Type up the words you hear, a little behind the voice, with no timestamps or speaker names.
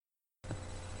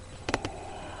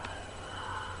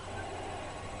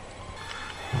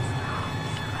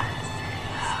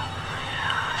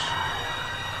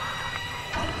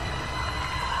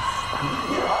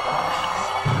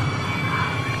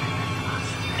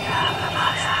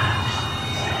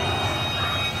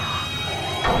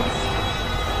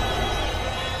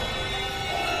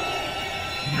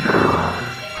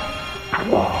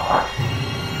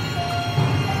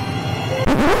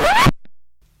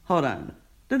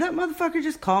Did that motherfucker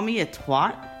just call me a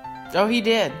twat? Oh, he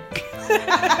did.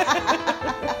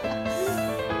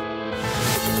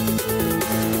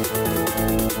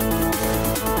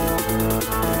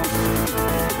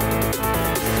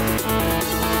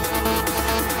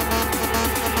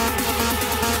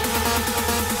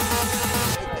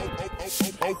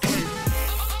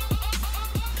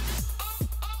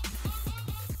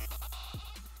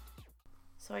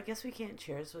 So I guess we can't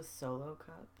cheers with solo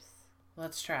cups.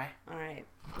 Let's try. All right,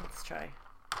 let's try.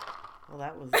 Well,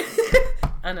 that was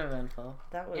Uneventful.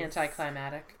 that was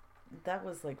Anticlimactic. That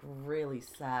was like really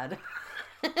sad.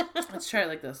 Let's try it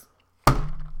like this.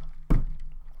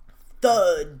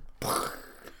 Thud.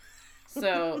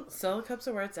 So, solo cups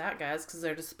are where it's at, guys, because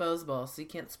they're disposable, so you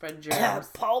can't spread germs.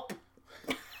 Pulp.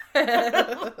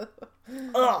 Ugh.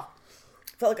 Felt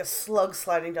like a slug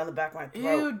sliding down the back of my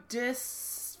throat. Ew,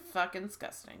 fucking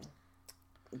disgusting.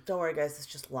 Don't worry, guys. It's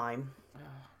just lime. Oh.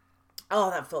 Oh,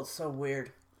 that felt so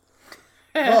weird.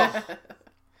 Oh.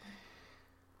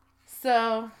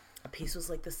 So, A piece was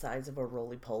like the size of a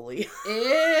roly-poly.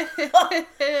 ew.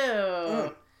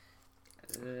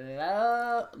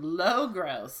 Low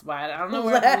gross. Why? I don't know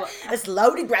where. It's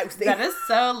loaded gross. That is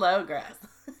so low gross.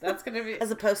 That's gonna be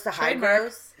As opposed to high trademark.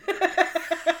 gross.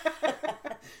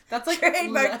 That's like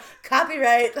Trademark.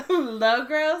 Copyright. low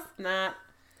gross, not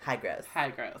High gross. high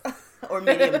gross. Or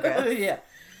medium gross. Yeah.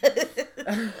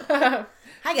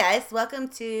 Hi, guys. Welcome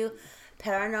to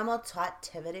Paranormal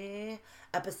Twattivity,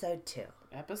 Episode 2.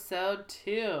 Episode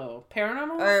 2.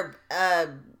 Paranormal? Or,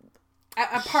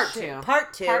 part 2.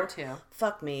 Part 2. Part 2.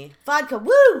 Fuck me. Vodka,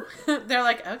 woo! They're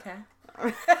like, okay.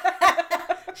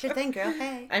 Sure thing, girl.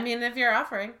 Hey. I mean, if you're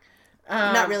offering.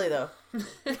 Not really, though.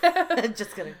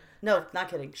 Just kidding. No, not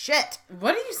kidding. Shit.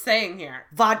 What are you saying here?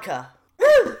 Vodka.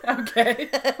 Woo! Okay.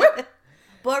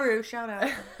 Boru, shout out.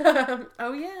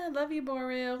 Oh, yeah. Love you,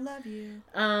 Boru. Love you.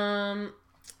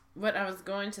 What I was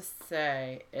going to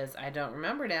say is I don't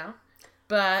remember now,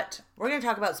 but We're going to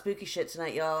talk about spooky shit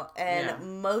tonight, y'all. And Yeah.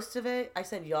 most of it, I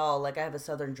said y'all like I have a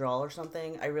southern drawl or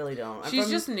something. I really don't. she's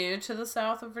just new to the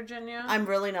south of Virginia. I'm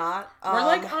really not.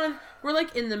 We're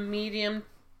like in the medium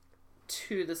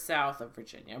to the south of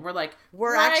Virginia. We're like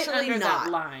We're right actually under not.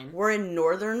 that line. We're in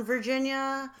northern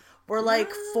Virginia. We're like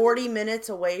 40 minutes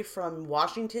away from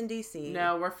Washington, D.C.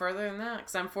 No, we're further than that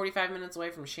because I'm 45 minutes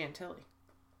away from Chantilly.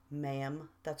 Ma'am,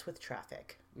 that's with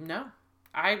traffic. No.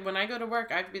 When I go to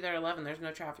work, I have to be there at 11. There's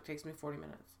no traffic. It takes me 40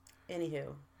 minutes.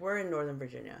 Anywho, we're in northern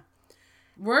Virginia.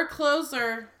 We're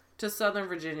closer to southern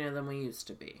Virginia than we used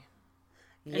to be.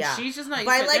 And Yeah. she's just not used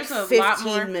By to it. like There's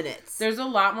 15 minutes. There's a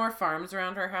lot more farms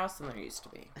around her house than there used to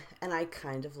be. And I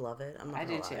kind of love it. I'm not I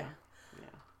gonna do too. lie. Yeah.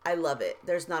 I love it.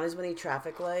 There's not as many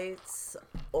traffic lights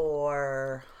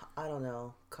or, I don't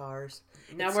know, cars.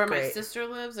 Now It's where my great. sister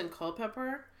lives in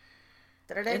Culpeper,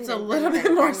 It's a little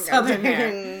bit more southern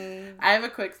here. I have a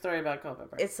quick story about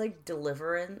Culpeper. It's like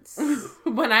Deliverance.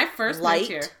 When I first Light.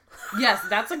 moved here. Yes,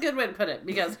 that's a good way to put it.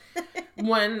 Because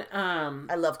when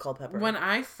I love Culpeper. when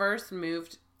I first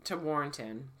moved to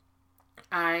Warrenton,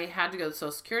 I had to go to the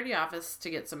Social Security office to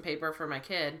get some paper for my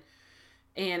kid.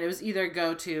 And it was either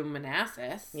go to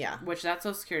Manassas, Yeah. which that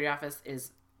Social Security office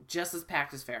is just as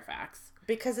packed as Fairfax.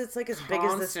 Because it's like as big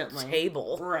as this Constantly.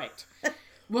 table. Right.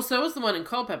 Well, so was the one in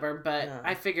Culpeper, but Yeah.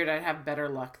 I figured I'd have better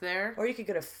luck there. Or you could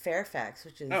go to Fairfax,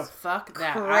 which is... Oh, fuck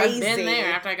that. crazy. I've been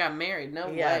there after I got married. No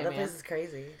yeah, way, that man. place is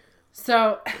crazy.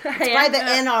 So, It's by the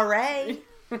NRA.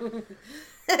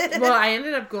 Well, I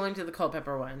ended up going to the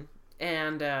Culpeper one,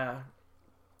 and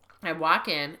I walk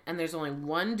in, and there's only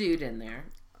one dude in there,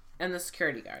 and the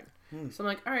security guard. So I'm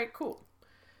like, all right, cool.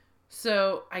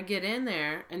 So I get in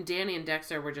there, and Danny and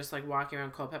Dexter were just like walking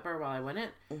around Culpeper while I went in.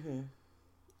 Mm-hmm.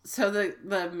 So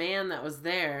the man that was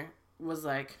there was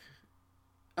like,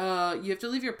 you have to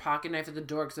leave your pocket knife at the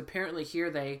door because apparently here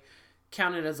they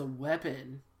count it as a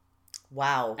weapon.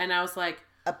 Wow. And I was like,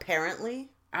 Apparently?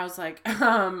 I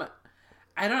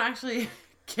don't actually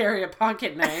carry a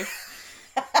pocket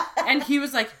knife. And he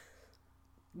was like,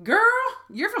 girl,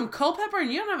 you're from Culpeper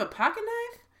and you don't have a pocket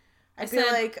knife? I feel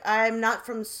like I'm not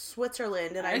from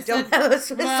Switzerland and I don't said, have a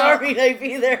Swiss well, Army knife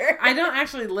either. I don't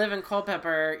actually live in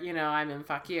Culpeper, I'm in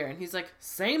Fauquier. And he's like,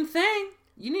 same thing.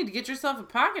 You need to get yourself a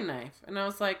pocket knife. And I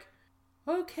was like,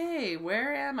 okay,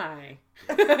 where am I?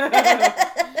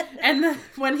 And then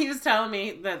when he was telling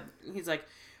me that, he's like,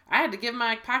 I had to give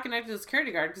my pocket knife to the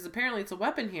security guard because apparently it's a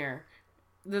weapon here.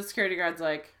 The security guard's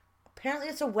like, Apparently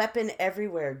it's a weapon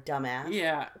everywhere, dumbass.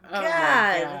 yeah. Oh God.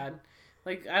 my God.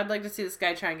 Like, I'd like to see this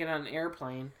guy try and get on an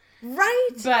airplane. Right?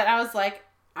 But I was like,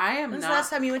 I am When's not. the last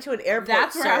time you went to an airport,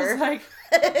 That's where sir? I was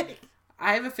like,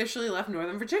 I have officially left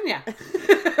Northern Virginia.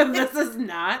 This is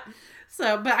not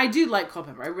So, but I do like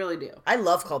Culpeper. I really do. I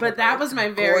love Culpeper. But that was my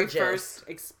very Gorgeous. first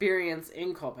experience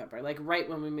in Culpeper, like right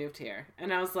when we moved here.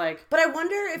 And I was like, But I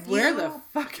wonder if where the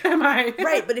fuck am I?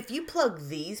 Right, but if you plug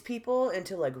these people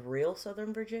into like real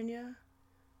Southern Virginia,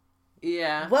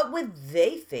 yeah, what would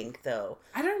they think though?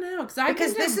 I don't know,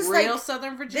 because this is real like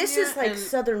Southern Virginia. This is like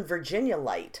Southern Virginia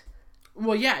light.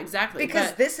 Well, yeah, exactly. Because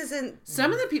but this isn't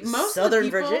some of the people, most Southern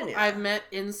of the people Virginia I've met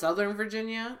in Southern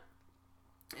Virginia,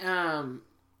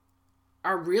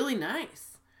 are really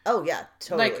nice. Oh yeah,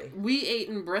 totally. Like we ate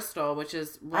in Bristol, which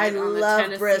is right I on the love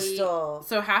Tennessee. Bristol.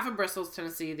 So half of Bristol's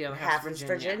Tennessee, the other half is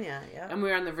Virginia. Yeah. And we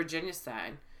were on the Virginia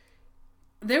side.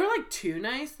 They were like too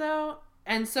nice though,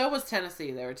 and so was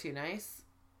Tennessee. They were too nice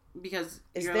because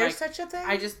is you're there like, such a thing?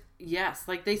 Yes,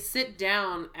 like they sit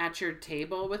down at your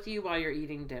table with you while you're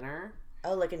eating dinner.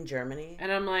 Oh, like in Germany?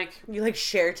 And I'm like, you like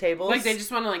share tables? Like they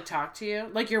just want to like talk to you,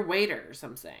 like your waiters.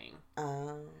 I'm saying.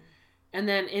 Oh. And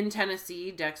then in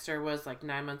Tennessee, Dexter was like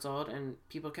 9 months old, and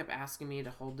people kept asking me to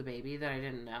hold the baby that I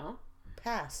didn't know.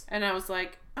 Pass. And I was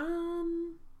like,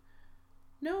 no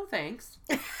thanks.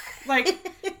 Like,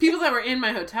 people that were in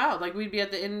my hotel, like, we'd be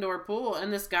at the indoor pool,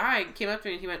 and this guy came up to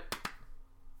me and he went,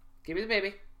 give me the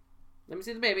baby. Let me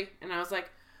see the baby. And I was like,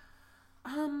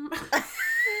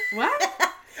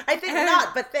 what? I think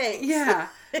not, but thanks. Yeah.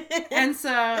 And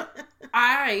so,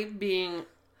 I, being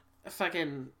a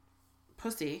fucking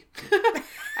pussy,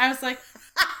 I was like,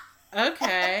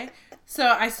 okay. So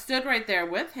I stood right there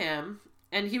with him,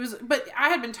 and but I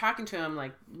had been talking to him,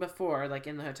 like, before, like,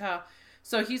 in the hotel.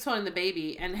 So he's holding the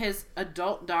baby, and his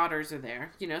adult daughters are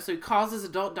there, you know, so he calls his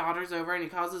adult daughters over, and he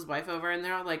calls his wife over, and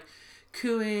they're all, like,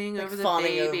 cooing like over the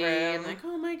baby, and like,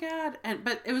 oh my God.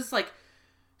 But it was, like,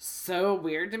 so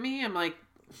weird to me. I'm like,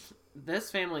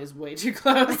 this family is way too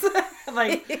close.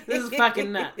 Like, this is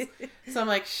fucking nuts. So I'm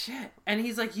like, shit. And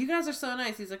he's like, you guys are so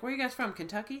nice. He's like, where are you guys from?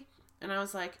 Kentucky? And I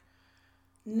was like,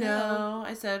 no.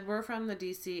 I said, we're from the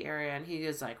DC area. And he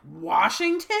is like,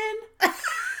 Washington?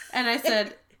 And I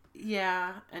said,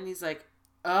 yeah. And he's like,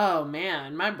 oh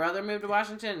man, my brother moved to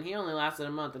Washington and he only lasted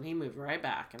a month and he moved right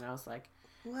back. And I was like,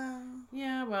 well,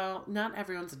 yeah, well, not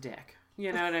everyone's a dick.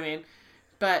 You know what I mean?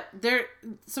 But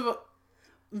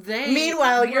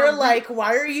meanwhile, you're like,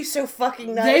 why are you so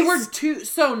fucking nice? They were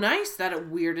so nice that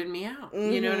it weirded me out.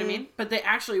 Mm-hmm. You know what I mean? But they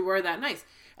actually were that nice.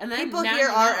 And then people here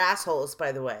are assholes,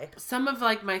 by the way. Some of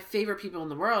like my favorite people in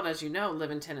the world, as you know,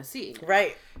 live in Tennessee.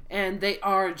 Right. And they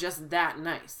are just that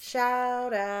nice.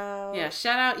 Shout out. Yeah,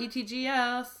 shout out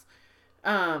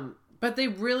ETGS. But they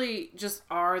really just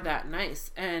are that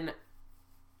nice. And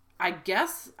I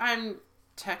guess I'm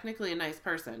technically a nice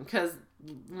person because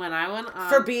when I went on...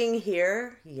 For being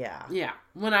here, yeah. Yeah.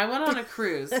 When I went on a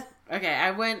cruise... Okay,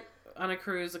 I went on a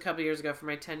cruise a couple years ago for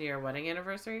my 10-year wedding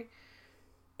anniversary.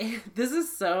 And this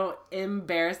is so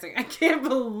embarrassing. I can't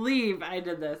believe I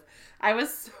did this. I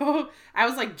was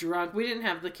like drunk. We didn't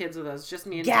have the kids with us, just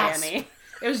me and Danny.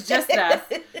 It was just us.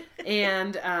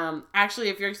 And actually,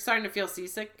 if you're starting to feel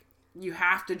seasick, you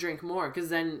have to drink more because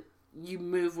then you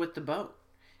move with the boat.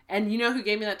 And you know who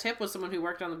gave me that tip was someone who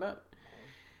worked on the boat.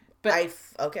 But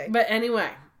okay. But anyway,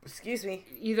 excuse me.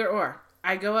 Either or.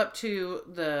 I go up to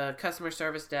the customer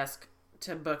service desk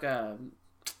to book a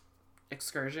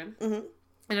excursion. Mm-hmm.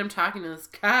 And I'm talking to this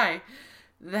guy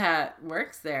that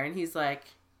works there, and he's like,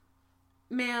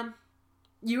 ma'am,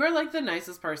 you are like the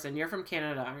nicest person. You're from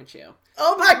Canada, aren't you?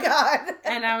 Oh my God.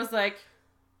 And I was like,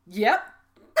 yep.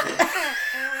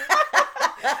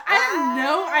 I have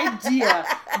no idea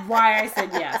why I said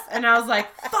yes. And I was like,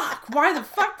 fuck, why the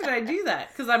fuck did I do that?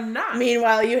 Because I'm not.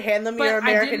 Meanwhile, you hand them your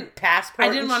American passport.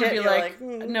 I didn't want to be like,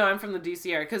 no, I'm from the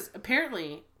DC area. Because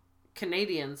apparently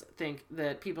Canadians think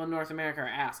that people in North America are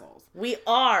assholes. We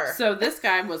are. So this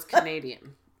guy was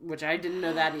Canadian, which I didn't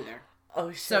know that either.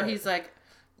 Oh, shit. So he's like,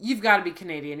 you've got to be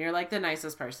Canadian. You're like the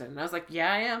nicest person. And I was like,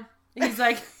 yeah, I am. He's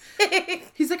like,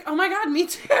 oh my God, me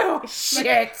too.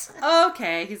 Shit. Like,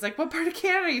 okay. He's like, what part of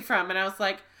Canada are you from? And I was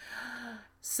like,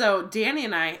 so Danny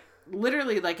and I,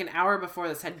 literally like an hour before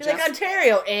this, had like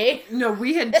Ontario, eh? No,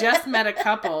 we had just met a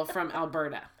couple from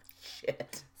Alberta.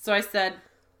 Shit. So I said,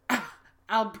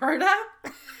 Alberta?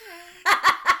 And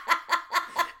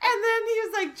then he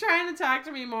was like trying to talk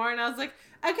to me more, and I was like,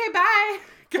 okay, bye.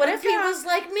 What if he was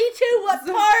like, me too, what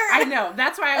part? I know.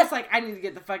 That's why I was like, I need to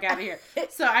get the fuck out of here.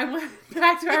 So I went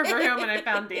back to our room and I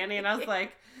found Danny and I was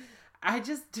like, I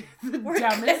just did the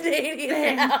dumbest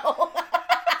thing. Now.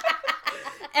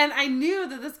 And I knew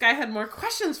that this guy had more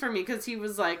questions for me because he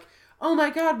was like, oh my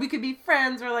God, we could be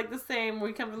friends. We're like the same.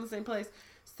 We come from the same place.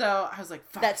 So I was like,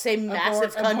 fuck. That same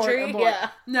massive country? Abort. Yeah.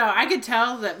 No, I could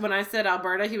tell that when I said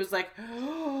Alberta, he was like,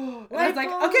 oh. I was like,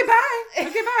 okay, bye.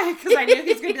 Okay, bye. Because I knew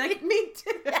he was going to be like, me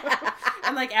too.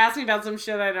 And like ask me about some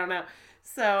shit I don't know.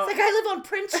 So it's like, I live on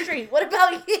Prince Street. What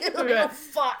about you? Yeah. Oh,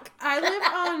 fuck. I live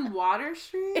on Water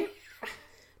Street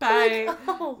by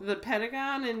the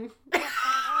Pentagon and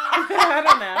I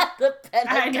don't know. The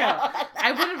Pentagon. I know.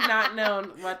 I would have not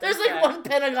known what There's this like said. one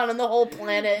Pentagon on the whole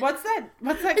planet. What's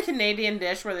that Canadian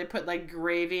dish where they put like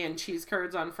gravy and cheese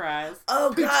curds on fries?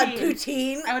 Oh, God,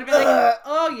 poutine. I would have been like,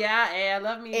 oh yeah, I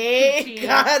love me poutine.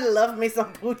 God, love me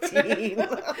some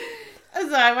poutine.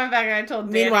 So I went back and I told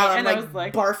Danny, Meanwhile, I'm and like, I was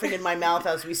like, barfing in my mouth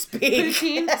as we speak.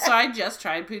 poutine. So I just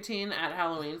tried poutine at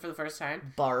Halloween for the first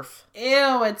time. Barf.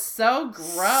 Ew, it's so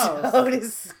gross. So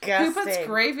disgusting. Who puts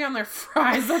gravy on their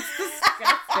fries? That's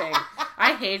disgusting.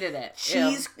 I hated it.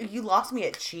 Cheese. Ew. You lost me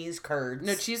at cheese curds.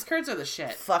 No, cheese curds are the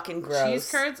shit. Fucking gross.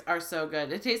 Cheese curds are so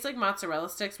good. It tastes like mozzarella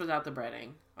sticks without the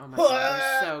breading. Oh my god,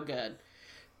 they're so good.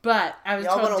 But I was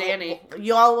told Danny.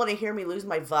 Y'all want to hear me lose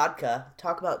my vodka.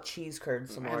 Talk about cheese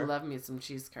curds some more. I love me some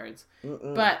cheese curds.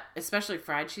 But especially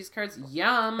fried cheese curds.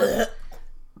 Yum.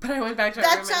 But I went back to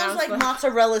our room that sounds and I was like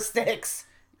mozzarella sticks.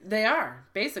 They are,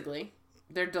 basically.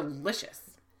 They're delicious.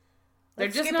 They're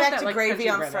Let's just get not back that, to like, gravy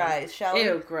crunchy on breading. fries, shall we?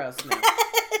 Ew, gross.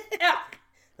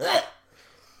 No.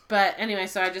 But anyway,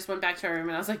 so I just went back to our room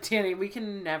and I was like, Danny, we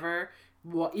can never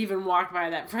even walk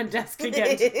by that front desk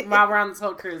again while we're on this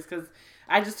whole cruise because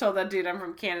I just told that dude I'm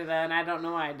from Canada and I don't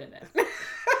know why I did it.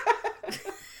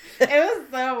 It was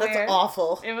so weird. That's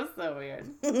awful. It was so weird.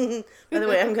 By the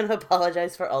way, I'm going to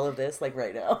apologize for all of this, like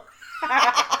right now.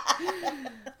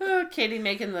 Oh, Katie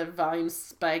making the volume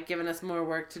spike, giving us more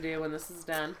work to do when this is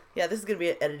done. Yeah, this is going to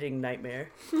be an editing nightmare.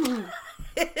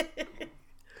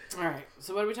 Alright,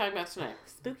 so what are we talking about tonight?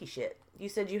 Spooky shit. You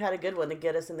said you had a good one to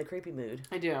get us in the creepy mood.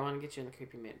 I do, I want to get you in the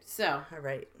creepy mood. So,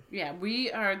 alright. Yeah,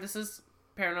 this is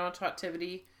Paranormal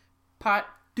Talktivity Pot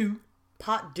Do.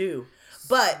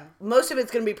 But most of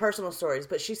it's going to be personal stories.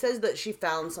 But she says that she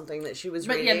found something that she was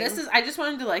reading. But yeah, I just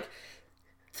wanted to like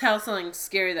tell something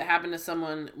scary that happened to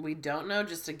someone we don't know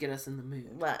just to get us in the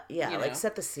mood. Yeah, like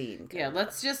set the scene. Yeah,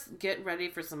 let's just get ready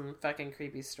for some fucking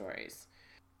creepy stories.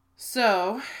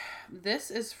 So, this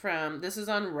is on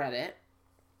Reddit.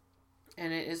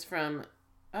 And it is from,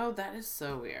 oh, that is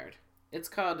so weird. It's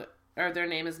called, or their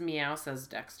name is Meow Says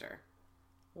Dexter.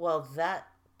 Well,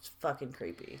 that's fucking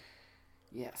creepy.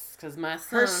 Yes, because my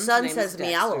her son says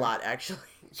meow a lot, actually.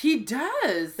 He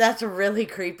does. That's really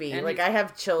creepy. And like, I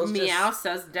have chills. Meow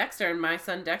says Dexter, and my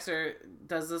son Dexter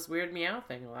does this weird meow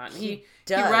thing a lot. And he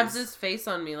does. He rubs his face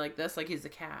on me like this, like he's a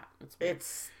cat.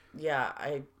 It's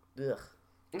weird. Ugh.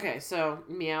 Okay, so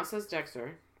Meow Says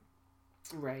Dexter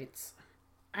writes,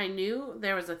 I knew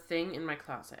there was a thing in my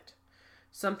closet.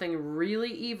 Something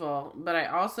really evil, but I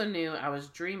also knew I was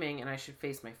dreaming and I should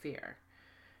face my fear.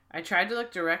 I tried to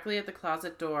look directly at the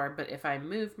closet door, but if I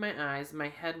moved my eyes, my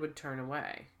head would turn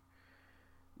away.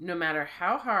 No matter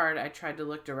how hard I tried to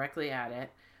look directly at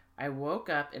it, I woke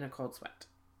up in a cold sweat.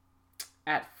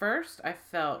 At first, I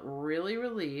felt really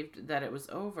relieved that it was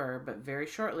over, but very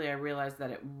shortly I realized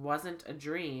that it wasn't a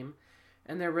dream,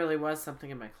 and there really was something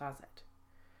in my closet.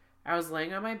 I was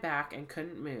laying on my back and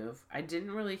couldn't move. I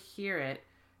didn't really hear it,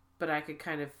 but I could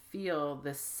kind of feel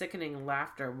this sickening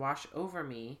laughter wash over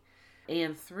me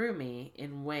and through me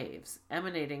in waves,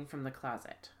 emanating from the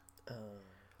closet.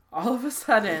 All of a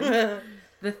sudden,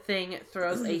 the thing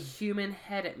throws a human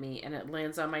head at me, and it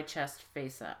lands on my chest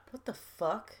face up. What the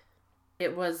fuck?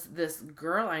 It was this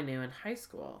girl I knew in high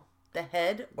school. The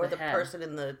head? Or the person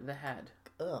in the... The head.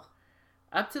 Ugh.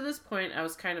 Up to this point, I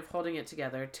was kind of holding it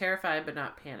together, terrified but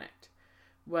not panicked.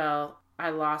 Well, I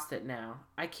lost it now.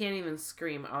 I can't even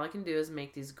scream. All I can do is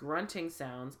make these grunting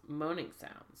sounds, moaning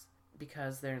sounds.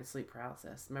 Because they're in sleep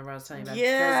paralysis. Remember I was telling you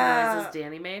about those noises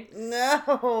Danny made?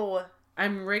 No!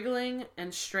 I'm wriggling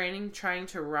and straining, trying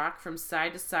to rock from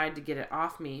side to side to get it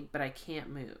off me, but I can't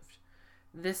move.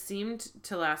 This seemed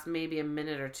to last maybe a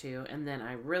minute or two, and then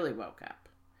I really woke up.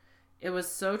 It was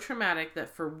so traumatic that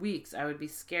for weeks I would be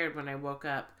scared when I woke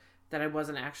up that I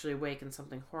wasn't actually awake and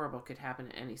something horrible could happen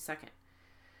at any second.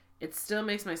 It still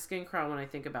makes my skin crawl when I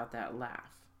think about that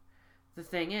laugh. The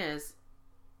thing is,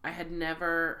 I had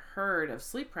never heard of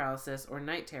sleep paralysis or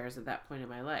night terrors at that point in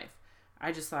my life.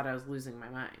 I just thought I was losing my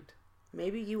mind.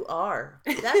 Maybe you are.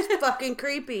 That's fucking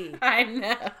creepy. I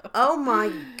know. Oh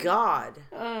my god.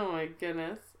 Oh my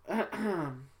goodness.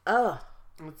 Ugh.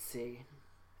 Let's see.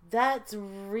 That's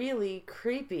really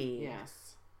creepy.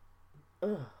 Yes.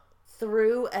 Ugh.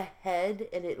 Threw a head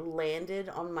and it landed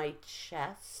on my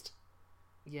chest.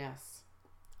 Yes.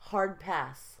 Hard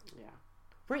pass. Yeah.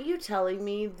 Weren't you telling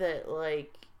me that,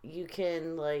 like, you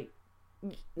can, like,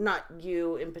 not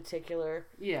you in particular,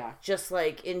 Yeah. just,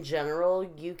 like, in general,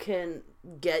 you can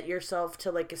get yourself to,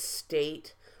 like, a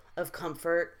state of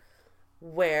comfort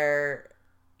where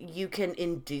you can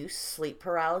induce sleep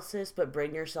paralysis but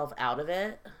bring yourself out of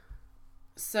it?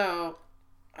 So,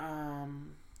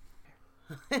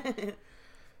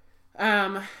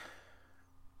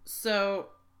 so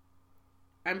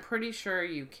I'm pretty sure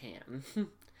you can.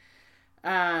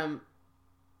 I'll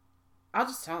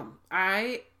just tell them.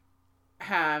 I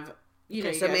have, you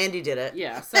know, so guys, Mandy did it.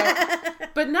 Yeah. So,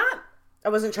 but not. I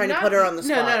wasn't trying to put her on the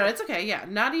spot. No, it's okay. Yeah,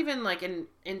 not even like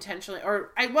intentionally,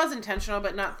 or I was intentional,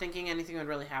 but not thinking anything would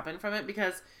really happen from it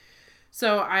because.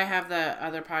 So I have the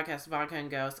other podcast, Vodka and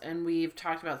Ghosts, and we've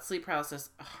talked about sleep paralysis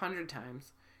 100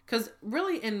 times. Because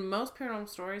really, in most paranormal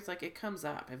stories, like, it comes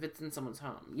up if it's in someone's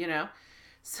home, you know?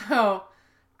 So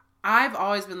I've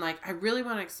always been like, I really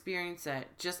want to experience it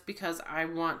just because I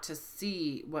want to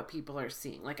see what people are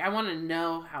seeing. Like, I want to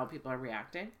know how people are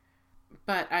reacting.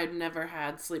 But I've never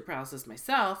had sleep paralysis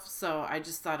myself, so I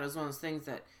just thought it was one of those things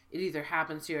that it either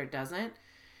happens to you or it doesn't.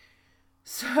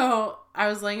 So I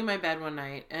was laying in my bed one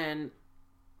night, and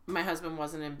my husband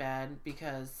wasn't in bed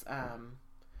because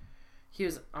he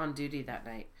was on duty that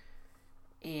night.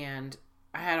 And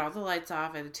I had all the lights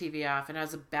off, I had the TV off, and I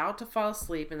was about to fall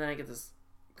asleep, and then I get this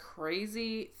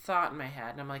crazy thought in my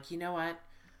head, and I'm like, you know what?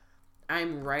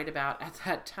 I'm right about at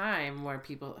that time where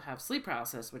people have sleep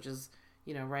paralysis, which is,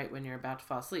 you know, right when you're about to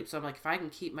fall asleep. So I'm like, if I can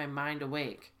keep my mind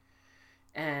awake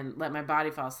and let my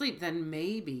body fall asleep, then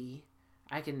maybe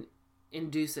I can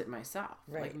induce it myself,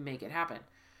 like make it happen.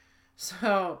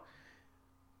 So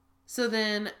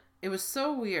then it was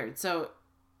so weird. So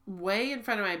way in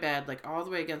front of my bed, like all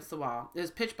the way against the wall, it was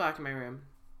pitch black in my room.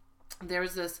 There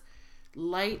was this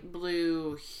light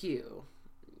blue hue,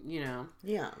 you know?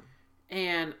 Yeah.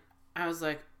 And I was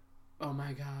like, oh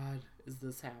my God, is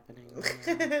this happening?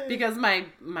 Because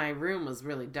my room was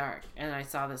really dark and I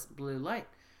saw this blue light.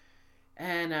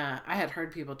 And I had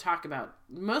heard people talk about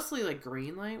mostly like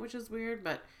green light, which is weird.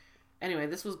 But anyway,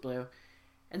 this was blue.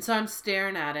 And so I'm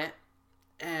staring at it,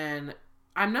 and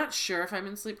I'm not sure if I'm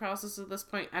in sleep paralysis at this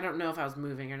point. I don't know if I was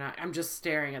moving or not. I'm just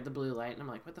staring at the blue light, and I'm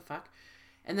like, what the fuck?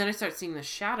 And then I start seeing the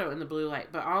shadow in the blue light.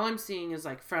 But all I'm seeing is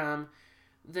like from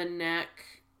the neck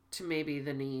to maybe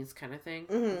the knees kind of thing.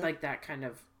 Mm-hmm. Like that kind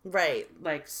of,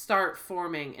 like start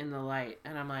forming in the light.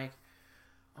 And I'm like,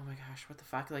 oh my gosh, what the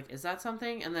fuck? Like, is that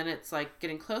something? And then it's like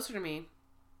getting closer to me.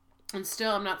 And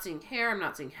still, I'm not seeing hair. I'm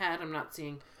not seeing head. I'm not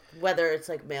seeing... Whether it's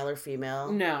like male or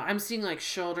female. No, I'm seeing like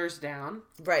shoulders down.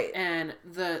 Right. And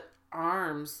the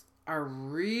arms are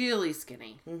really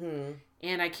skinny. Mm-hmm.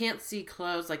 And I can't see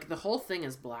clothes. Like, the whole thing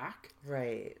is black.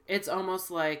 Right. It's almost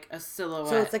like a silhouette.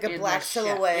 So it's like a black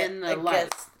silhouette in the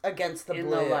light. Against the blue. In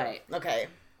the light. Okay.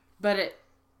 But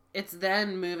it's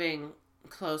then moving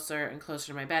closer and closer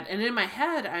to my bed, and in my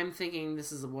head I'm thinking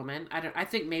this is a woman. I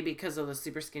think maybe because of the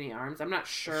super skinny arms. I'm not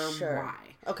sure why.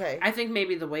 Okay. I think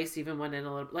maybe the waist even went in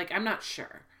a little, like, I'm not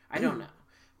sure. I don't know.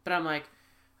 But I'm like,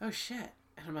 oh shit.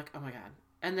 And I'm like, oh my God.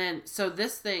 And then so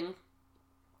this thing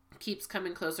keeps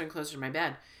coming closer and closer to my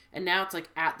bed, and now it's like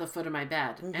at the foot of my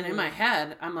bed. Mm-hmm. And in my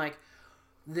head I'm like,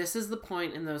 this is the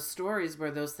point in those stories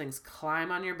where those things climb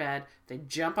on your bed, they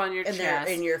jump on your chest, they're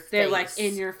in your face. They're like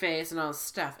in your face and all this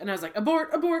stuff. And I was like,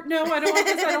 abort, no, I don't want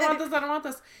this, I don't want this, I don't want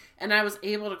this. And I was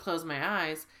able to close my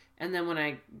eyes, and then when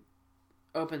I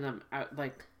opened them,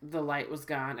 like, the light was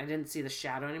gone. I didn't see the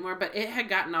shadow anymore, but it had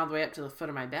gotten all the way up to the foot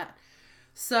of my bed.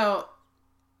 So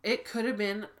it could have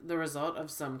been the result of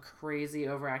some crazy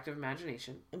overactive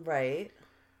imagination. Right.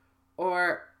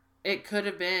 Or it could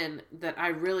have been that I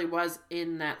really was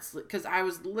in that sleep, because I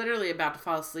was literally about to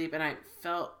fall asleep, and I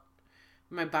felt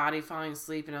my body falling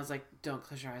asleep, and I was like, don't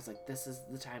close your eyes. Like, this is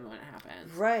the time when it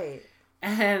happens. Right.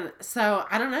 And so,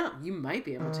 I don't know. You might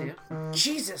be able to.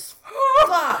 Jesus.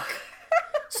 Fuck.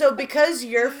 So because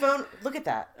your phone... Look at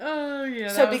that. Oh, yeah,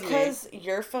 so because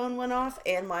your phone went off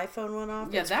and my phone went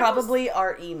off, it's probably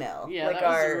our email. Yeah, like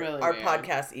our weird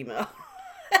podcast email.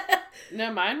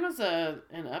 No, mine was an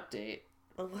update.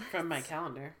 From my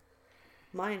calendar.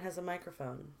 Mine has a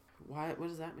microphone. Why? What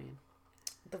does that mean?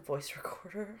 The voice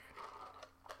recorder.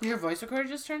 Your voice recorder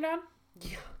just turned on?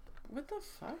 Yeah. What the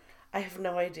fuck? I have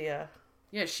no idea.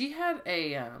 Yeah, she had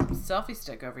a selfie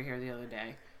stick over here the other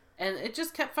day, and it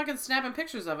just kept fucking snapping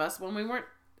pictures of us when we weren't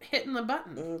hitting the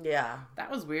button. Yeah.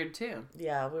 That was weird too.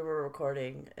 Yeah, we were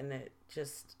recording, and it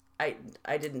just...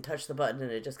 I didn't touch the button,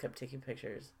 and it just kept taking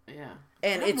pictures. Yeah.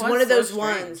 And it's one of those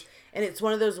ones, and it's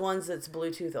one of those ones that's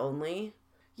Bluetooth only.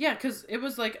 Yeah, because it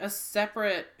was like a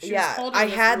separate... She was holding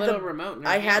this little remote in her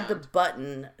hand. had the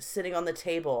button sitting on the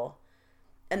table,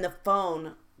 and the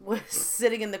phone was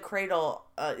sitting in the cradle.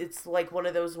 It's like one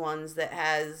of those ones that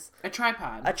has... A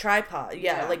tripod.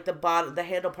 Yeah, like the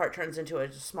handle part turns into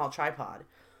a small tripod.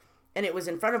 And it was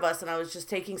in front of us, and I was just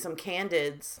taking some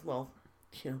candids, well,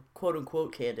 quote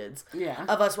unquote candids,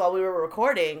 of us while we were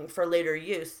recording for later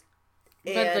use.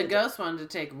 But the ghost wanted to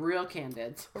take real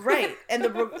candids. Right. And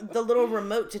the little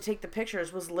remote to take the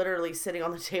pictures was literally sitting on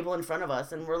the table in front of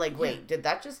us. And we're like, wait, did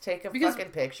that just take a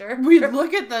fucking picture? We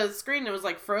look at the screen, it was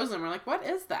like frozen. We're like, what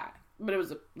is that? But it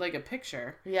was like a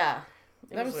picture. Yeah.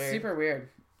 That was weird. Super weird.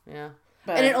 Yeah.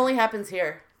 But, and it only happens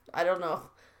here. I don't know.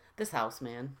 This house,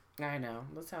 man. I know.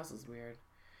 This house is weird.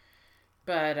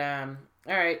 But, all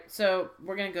right. So,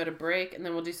 we're going to go to break, and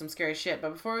then we'll do some scary shit.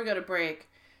 But before we go to break,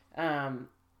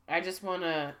 I just want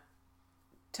to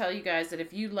tell you guys that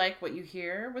if you like what you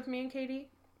hear with me and Katie,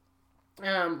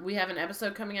 we have an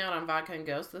episode coming out on Vodka and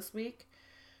Ghost this week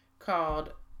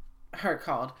called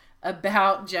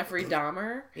About Jeffrey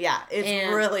Dahmer. Yeah,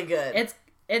 it's really good.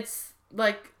 It's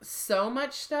like so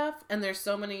much stuff, and there's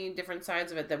so many different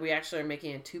sides of it that we actually are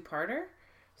making a 2-parter.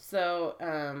 So,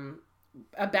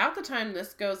 about the time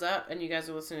this goes up and you guys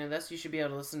are listening to this, you should be able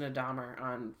to listen to Dahmer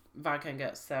on Vodka and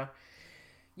Ghost. So,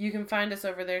 you can find us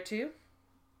over there too.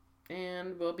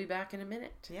 And we'll be back in a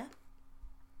minute. Yeah.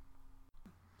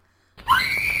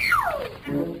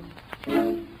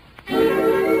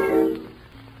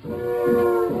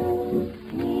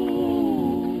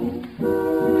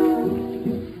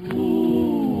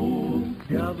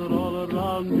 Gather all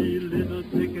around me, little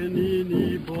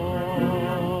pickaninny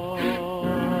boys.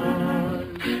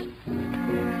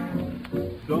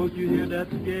 Don't you hear that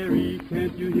scary?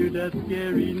 Can't you hear that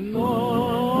scary noise?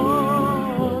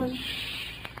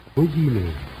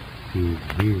 Boogeyman is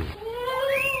here.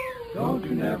 Don't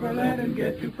you never let him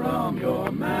get you from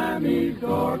your mammy's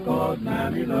door, 'cause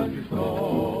mammy loves you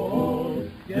so.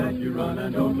 Get you run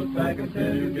and don't look back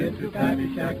until you get to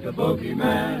Pappy Shack. The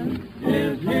boogeyman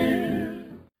is here.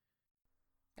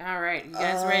 All right, you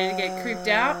guys ready to get creeped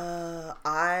out?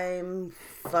 I'm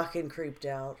fucking creeped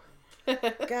out.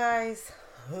 Guys,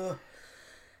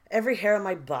 every hair on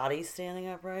my body's standing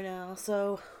up right now.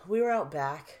 So, we were out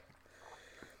back.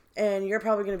 And you're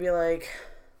probably going to be like,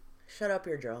 shut up,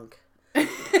 you're drunk. They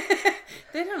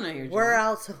don't know you're drunk. We're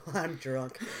out, I'm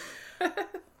drunk.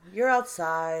 You're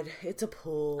outside. It's a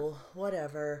pool.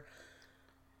 Whatever.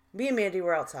 Me and Mandy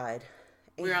were outside.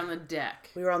 We were on the deck.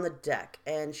 We were on the deck.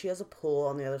 And she has a pool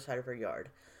on the other side of her yard.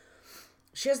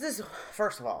 She has this,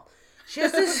 first of all, she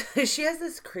has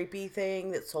this creepy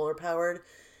thing that's solar powered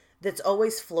that's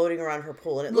always floating around her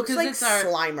pool. And it looks like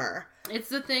Slimer. It's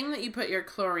the thing that you put your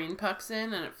chlorine pucks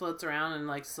in and it floats around and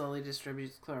like slowly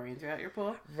distributes chlorine throughout your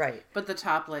pool. Right. But the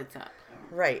top lights up.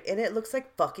 Right. And it looks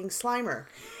like fucking Slimer.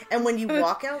 And when you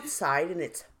walk outside and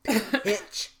it's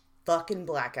pitch fucking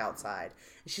black outside.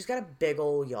 And she's got a big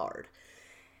old yard.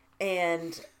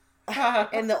 And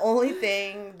the only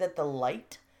thing that the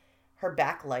light, her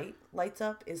back light lights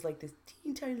up is like this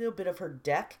teeny tiny little bit of her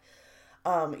deck.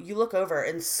 You look over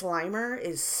and Slimer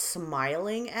is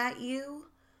smiling at you.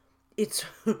 It's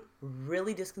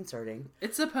really disconcerting.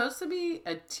 It's supposed to be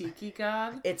a tiki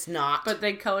god. It's not. But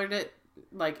they colored it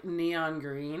like neon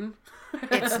green.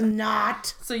 It's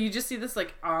not. So you just see this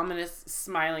like ominous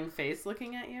smiling face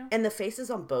looking at you. And the face is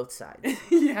on both sides.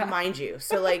 Yeah. Mind you.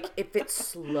 So like if it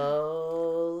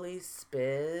slowly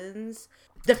spins,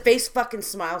 the face fucking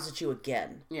smiles at you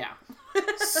again. Yeah.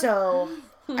 So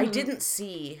I didn't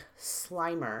see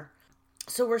Slimer.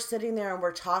 So we're sitting there and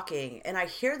we're talking and I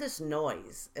hear this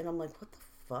noise and I'm like, what the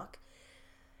fuck?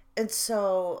 And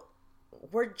so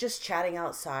we're just chatting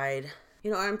outside.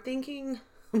 You know, I'm thinking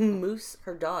Moose,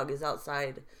 her dog, is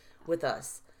outside with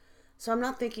us. So I'm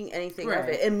not thinking anything of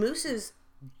it. And Moose is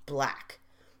black.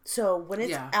 So when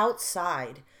it's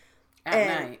outside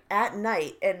at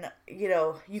night and, you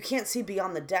know, you can't see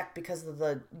beyond the deck because of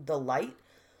the light,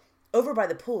 over by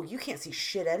the pool, you can't see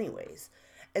shit anyways.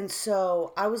 And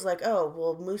so I was like, oh,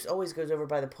 well, Moose always goes over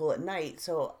by the pool at night,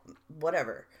 so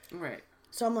whatever. Right.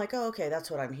 So I'm like, oh, okay,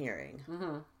 that's what I'm hearing.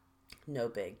 Mm-hmm. No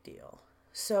big deal.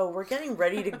 So we're getting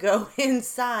ready to go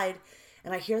inside,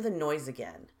 and I hear the noise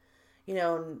again. You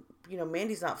know,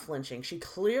 Mandy's not flinching. She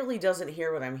clearly doesn't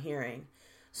hear what I'm hearing.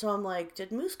 So I'm like,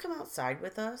 did Moose come outside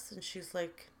with us? And she's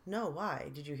like, no, why?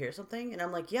 Did you hear something? And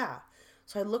I'm like, yeah.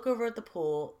 So I look over at the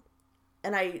pool,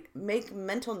 and I make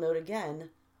mental note again.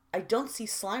 I don't see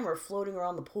Slimer floating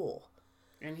around the pool.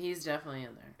 And he's definitely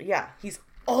in there. Yeah, he's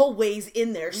always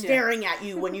in there staring at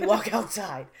you when you walk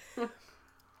outside.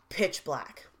 Pitch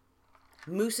black.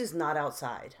 Moose is not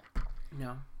outside.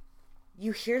 No.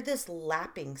 you hear this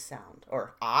lapping sound,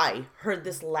 or I heard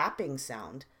this lapping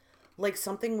sound, like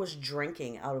something was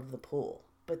drinking out of the pool.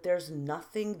 But there's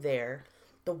nothing there.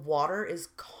 The water is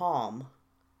calm.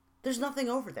 There's nothing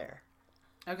over there.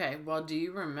 Okay, well, do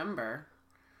you remember...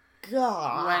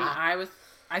 God. When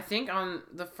I think on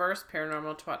the first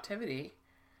Paranormal Twattivity,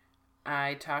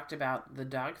 I talked about the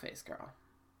dog face girl,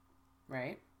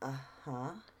 right?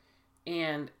 Uh-huh.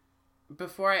 And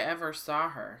before I ever saw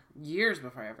her, years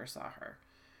before I ever saw her,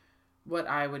 what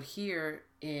I would hear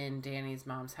in Danny's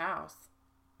mom's house,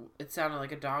 it sounded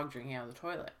like a dog drinking out of the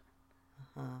toilet.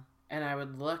 Uh-huh. And I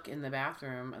would look in the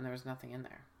bathroom and there was nothing in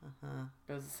there. Uh-huh.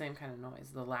 It was the same kind of noise,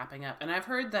 the lapping up. And I've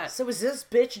heard that... So is this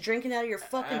bitch drinking out of your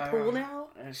fucking pool now?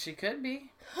 She could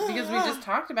be. Because we just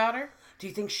talked about her. Do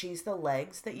you think she's the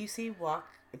legs that you see walk...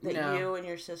 That No. you and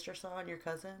your sister saw and your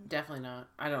cousin? Definitely not.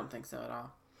 I don't think so at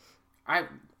all.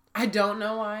 I don't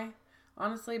know why,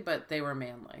 honestly, but they were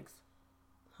man legs.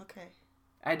 Okay.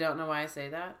 I don't know why I say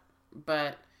that,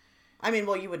 but... I mean,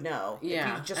 well, you would know.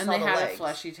 Yeah, if you just and saw they the had legs. a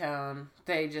fleshy tone.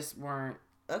 They just weren't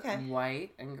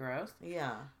white and gross.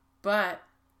 Yeah. But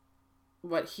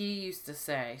what he used to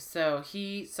say, so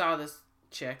he saw this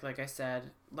chick, like I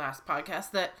said last podcast,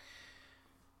 that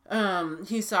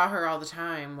he saw her all the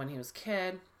time when he was a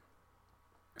kid,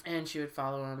 and she would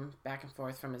follow him back and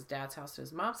forth from his dad's house to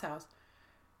his mom's house.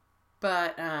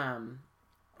 But, oh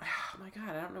my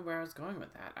God, I don't know where I was going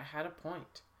with that. I had a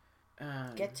point.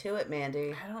 Get to it,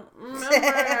 Mandy. I don't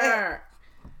remember.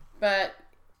 But...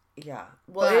 Yeah.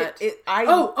 Well,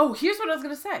 Oh, here's what I was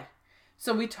going to say.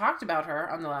 So we talked about her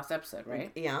on the last episode,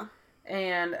 right? Yeah.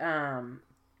 And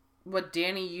what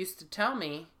Danny used to tell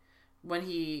me when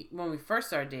we first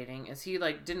started dating is he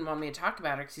like didn't want me to talk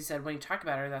about her because he said when you talk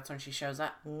about her, that's when she shows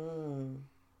up. Mm.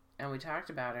 And we talked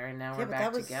about her, and now we're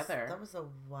back together. That was a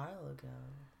while ago.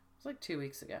 It was like 2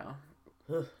 weeks ago.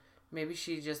 Ugh. Maybe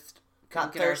she just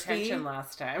got get thirsty. Our attention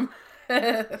last time.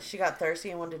 She got thirsty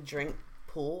and wanted to drink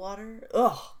pool water.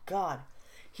 Oh God,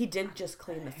 he did just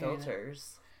clean the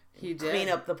filters. He did clean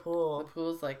up the pool. The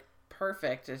pool's like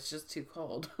perfect. It's just too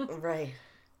cold. Right.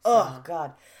 So. Oh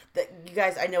God, you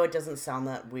guys. I know it doesn't sound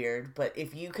that weird, but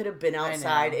if you could have been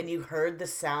outside and you heard the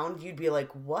sound, you'd be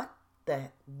like, "What the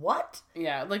what?"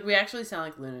 Yeah, like we actually sound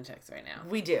like lunatics right now.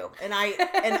 We do, and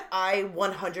I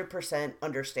 100%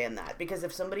 understand that, because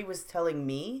if somebody was telling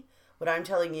me what I'm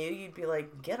telling you, you'd be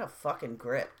like, "Get a fucking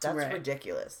grip." That's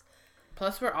ridiculous.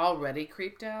 Plus, we're already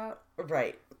creeped out.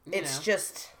 Right. It's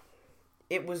just,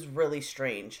 it was really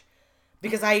strange.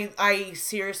 Because I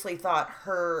seriously thought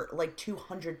her, like,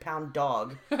 200-pound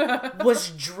dog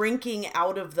was drinking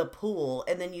out of the pool,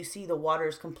 and then you see the water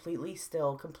is completely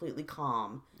still, completely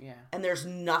calm. Yeah. And there's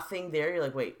nothing there. You're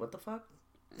like, wait, what the fuck?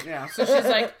 Yeah. So she's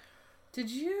like,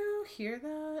 did you hear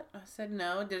that? I said,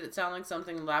 no. Did it sound like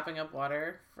something lapping up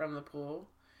water from the pool?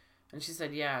 And she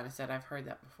said, yeah. And I said, I've heard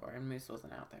that before, and Moose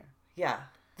wasn't out there. Yeah.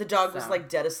 The dog was, like,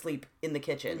 dead asleep in the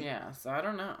kitchen. Yeah, so I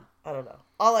don't know.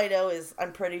 All I know is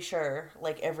I'm pretty sure,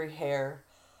 like, every hair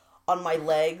on my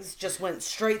legs just went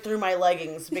straight through my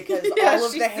leggings, because all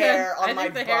of the hair on my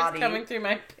body... hair's coming through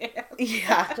my pants.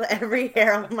 Yeah, every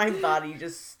hair on my body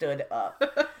just stood up.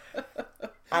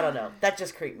 I don't know. That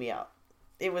just creeped me out.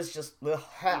 It was just...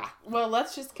 Ugh. Well,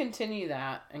 let's just continue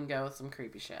that and go with some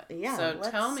creepy shit. Yeah, so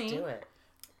tell me do it.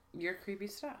 Your creepy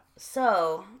stuff.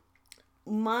 So...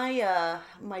 My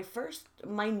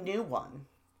new one.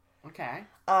 Okay.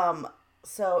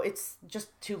 So it's just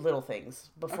two little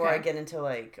things before I get into,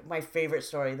 like, my favorite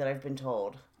story that I've been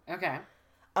told. Okay.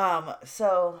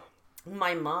 So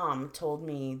my mom told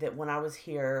me that when I was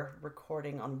here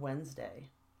recording on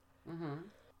Wednesday,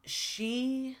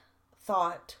 she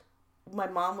thought, my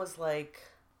mom was like,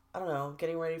 I don't know,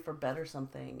 getting ready for bed or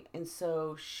something. And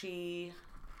so she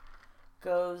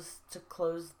goes to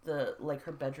close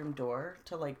her bedroom door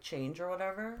to, like, change or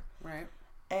whatever. Right.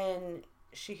 And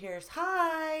she hears,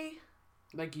 "Hi."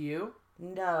 Like you?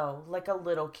 No, like a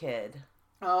little kid.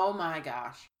 Oh my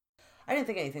gosh. I didn't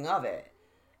think anything of it.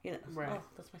 You know, right. Oh,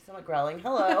 that's my stomach growling.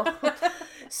 Hello.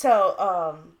 So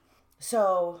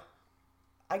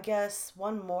I guess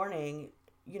one morning,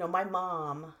 you know, my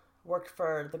mom worked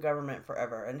for the government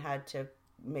forever and had to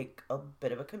make a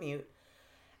bit of a commute.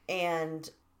 And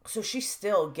so she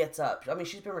still gets up. I mean,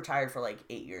 she's been retired for like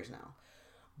 8 years now.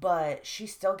 But she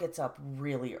still gets up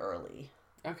really early.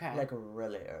 Okay. Like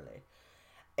really early.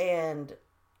 And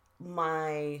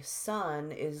my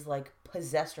son is like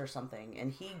possessed or something.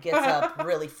 And he gets up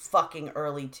really fucking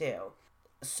early too.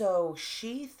 So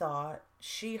she thought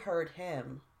she heard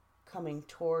him coming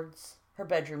towards her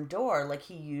bedroom door like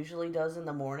he usually does in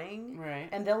the morning. Right.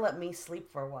 And they'll let me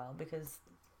sleep for a while because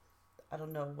I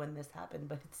don't know when this happened,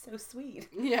 but it's so sweet.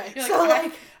 Yeah, you're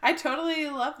like, I totally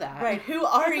love that. Right. Who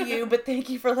are you? But thank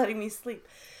you for letting me sleep.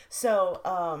 So,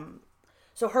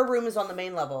 so her room is on the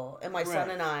main level, and my son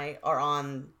and I are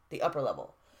on the upper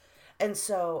level. And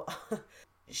so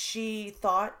she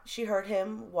thought she heard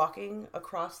him walking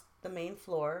across the main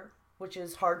floor, which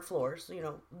is hard floors, you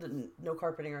know, no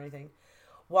carpeting or anything,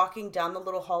 walking down the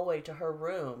little hallway to her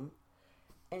room.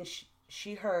 And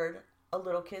she heard a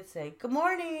little kid say, "Good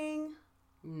morning."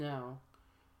 No.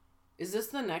 Is this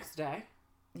the next day?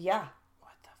 Yeah.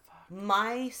 What the fuck?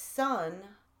 My son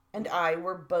and I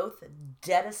were both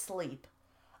dead asleep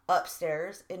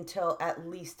upstairs until at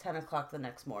least 10 o'clock the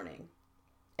next morning.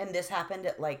 And this happened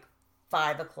at like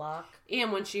 5 o'clock.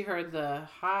 And when she heard the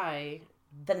hi,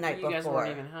 the night before. You guys weren't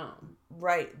even home.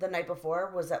 Right. The night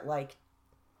before was at like,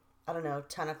 I don't know,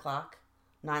 10 o'clock,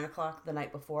 9 o'clock the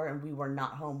night before, and we were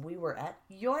not home. We were at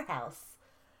your house.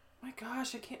 My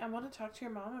gosh, I want to talk to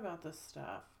your mom about this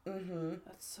stuff. Mm-hmm.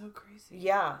 That's so crazy.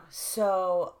 Yeah.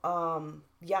 So,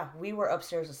 yeah, we were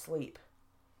upstairs asleep.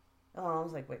 Oh, I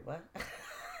was like, wait, what?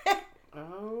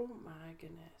 Oh my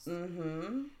goodness.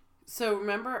 Mm-hmm. So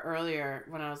remember earlier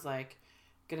when I was like,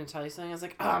 gonna tell you something? I was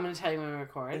like, oh, I'm gonna tell you when we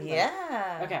record.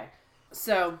 Yeah. Like, okay.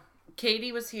 So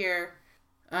Katie was here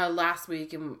last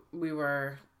week, and we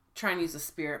were trying to use a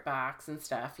spirit box and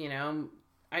stuff, you know.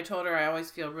 I told her I always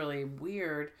feel really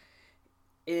weird.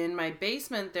 In my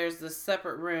basement, there's this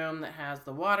separate room that has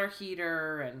the water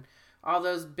heater and all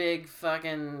those big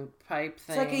fucking pipe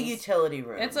things. It's like a utility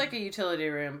room. It's like a utility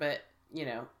room, but, you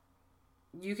know,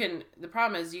 the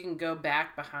problem is you can go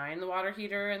back behind the water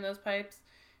heater and those pipes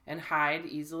and hide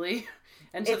easily.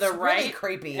 And to the right, really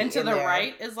creepy. And to the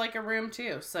right is like a room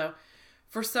too. So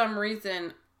for some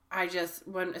reason,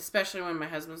 especially when my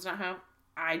husband's not home,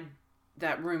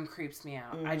 that room creeps me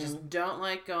out. Mm-hmm. I just don't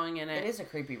like going in it. It is a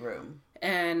creepy room.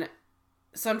 And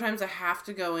sometimes I have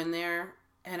to go in there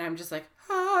and I'm just like,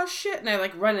 oh shit. And I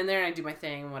like run in there and I do my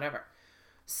thing and whatever.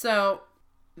 So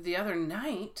the other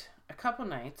night, a couple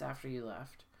nights after you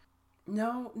left,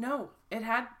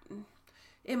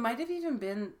 it might have even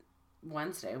been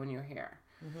Wednesday when you were here.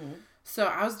 Mm-hmm. So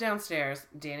I was downstairs,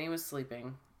 Danny was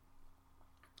sleeping,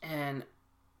 and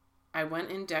I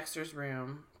went in Dexter's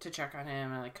room to check on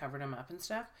him and like covered him up and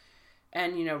stuff.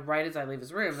 And, you know, right as I leave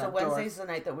his room... So Wednesday's the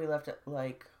night that we left at,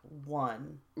 like,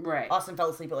 1. Right. Austin fell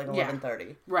asleep at, like,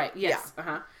 11:30. Right, yes. Yeah.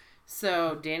 Uh-huh.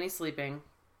 So, Danny's sleeping.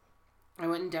 I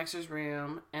went in Dexter's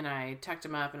room, and I tucked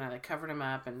him up, and I, like, covered him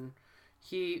up, and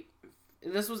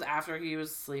this was after he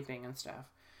was sleeping and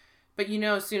stuff. But, you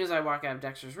know, as soon as I walk out of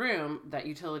Dexter's room, that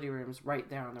utility room's right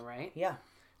there on the right. Yeah.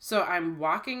 So, I'm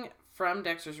walking from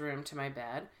Dexter's room to my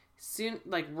bed. Soon,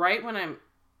 like, right when I'm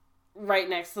right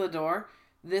next to the door,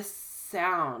 this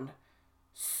sound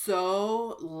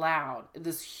so loud,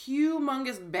 this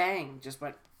humongous bang just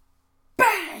went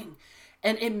bang,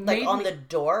 and it made on the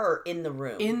door or in the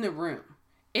room? In the room.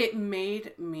 It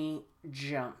made me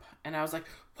jump, and I was like,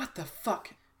 what the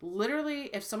fuck? Literally,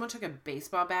 if someone took a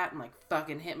baseball bat and like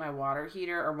fucking hit my water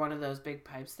heater or one of those big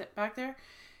pipes back there,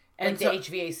 and like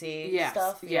the HVAC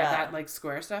stuff, yeah, that like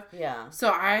square stuff, yeah. So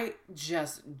I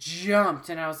just jumped,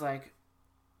 and I was like,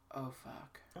 oh fuck.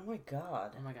 Oh my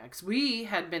god! Because we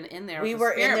had been in there. We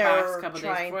were in there a couple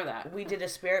days before that. We did a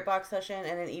spirit box session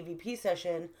and an EVP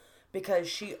session because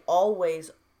she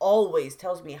always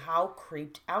tells me how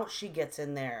creeped out she gets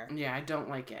in there. Yeah, I don't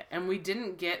like it, and we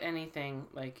didn't get anything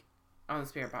like on the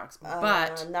spirit box,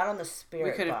 but not on the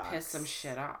spirit box. We could have pissed some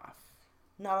shit off.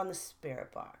 Not on the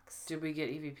spirit box. Did we get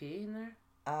EVP in there?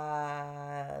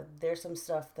 There's some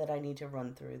stuff that I need to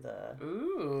run through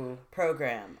the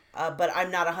program. But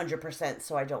I'm not 100%,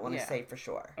 so I don't want to say for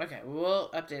sure. Okay, we'll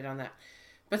update on that.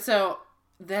 But so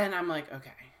then I'm like,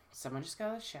 okay, someone just got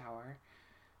out of the shower.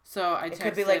 So I texted. It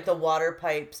could be like the water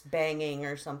pipes banging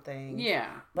or something. Yeah.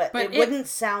 But it wouldn't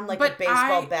sound like a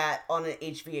baseball bat on an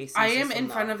HVAC system. I am in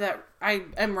front of that. I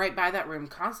am right by that room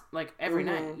like every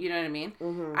night. You know what I mean?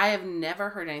 Mm-hmm. I have never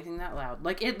heard anything that loud.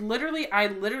 Like I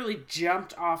literally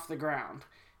jumped off the ground.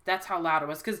 That's how loud it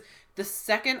was. Because the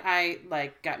second I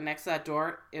like got next to that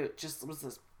door, it just was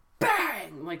this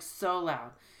bang, like so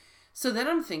loud. So then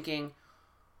I'm thinking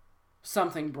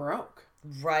something broke.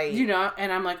 Right. You know,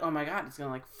 and I'm like, oh my god, it's going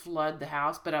to like flood the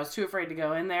house. But I was too afraid to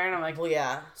go in there. And I'm like, well,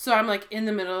 yeah. So I'm like in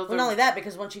the middle of the... Well, not only that,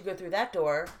 because once you go through that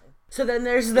door, so then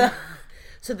there's the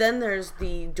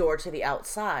door to the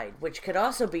outside, which could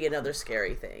also be another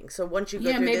scary thing. So once you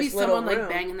go through this little room... Yeah, maybe someone like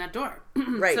banging that door.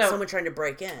 Right, so, someone trying to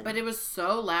break in. But it was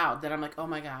so loud that I'm like, oh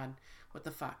my god, what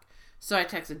the fuck? So I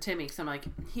texted Timmy, because I'm like,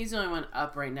 he's the only one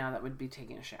up right now that would be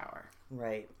taking a shower.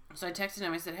 Right. So I texted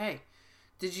him, I said, hey,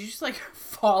 did you just like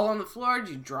fall on the floor? Did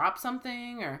you drop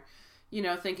something? Or,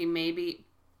 thinking maybe...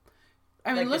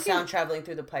 I mean, the sound traveling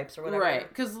through the pipes or whatever. Right,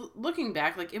 because looking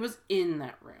back, like, it was in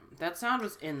that room. That sound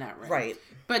was in that room. Right.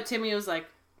 But Timmy was like,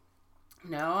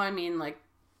 no, I mean, like,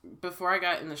 before I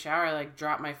got in the shower, I, like,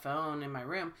 dropped my phone in my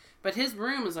room. But his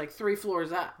room is, like, 3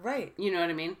 floors up. Right. You know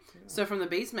what I mean? So from the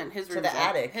basement, his room... To the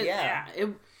attic,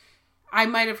 I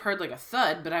might have heard, like, a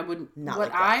thud, but I wouldn't...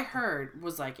 I heard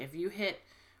was, like, if you hit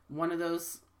one of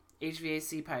those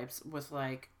HVAC pipes with,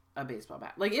 like, a baseball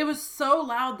bat. Like, it was so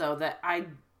loud, though, that I...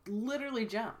 literally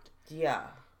jumped. Yeah.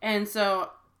 And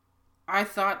so I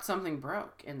thought something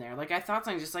broke in there. Like, I thought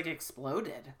something just, like,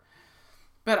 exploded.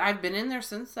 But I've been in there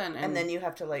since then. And then you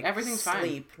have to, like, everything's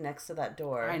sleep fine. Next to that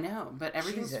door. I know, but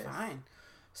everything's fine.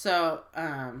 So,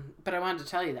 but I wanted to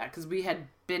tell you that because we had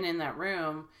been in that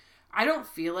room. I don't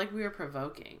feel like we were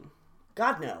provoking.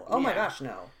 God, no. Oh, my gosh,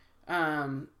 no.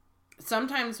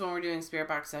 Sometimes when we're doing spirit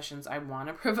box sessions, I want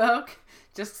to provoke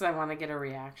just because I want to get a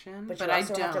reaction. But you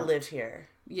also have to live here.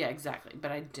 Yeah, exactly.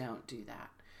 But I don't do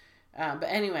that. But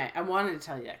anyway, I wanted to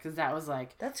tell you that because that was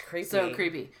like... That's creepy. So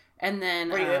creepy. And then...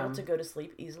 Were you able to go to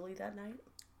sleep easily that night?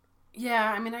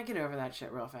 Yeah, I mean, I get over that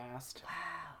shit real fast.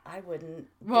 Wow, I wouldn't.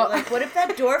 Well, like, what if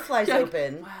that door flies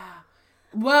open? Wow.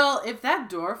 Well, if that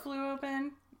door flew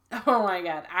open... Oh my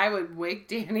God. I would wake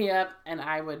Danny up and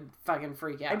I would fucking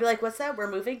freak out. I'd be like, what's that? We're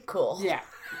moving? Cool. Yeah.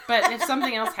 But if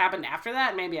something else happened after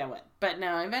that, maybe I would. But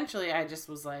no, eventually I just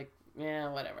was like, yeah,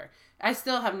 whatever. I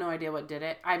still have no idea what did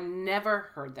it. I've never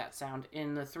heard that sound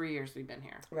in the 3 years we've been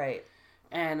here. Right.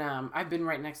 And I've been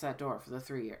right next to that door for the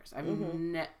 3 years.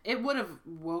 It would have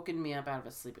woken me up out of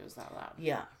a sleep. It was that loud.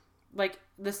 Yeah. Like,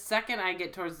 the second I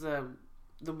get towards the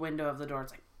window of the door,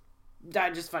 it's like, I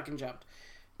just fucking jumped.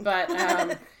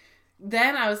 But...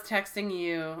 Then I was texting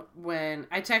you when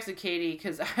I texted Katie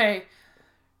because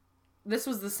this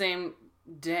was the same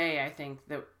day, I think,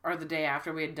 or the day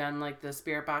after we had done like the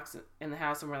spirit box in the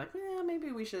house, and we're like, yeah,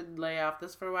 maybe we should lay off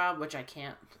this for a while, which I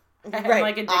can't. Right. I'm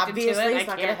like addicted Obviously, to it. it's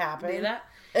not going to happen. Do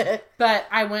that. But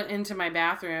I went into my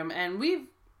bathroom, and we've,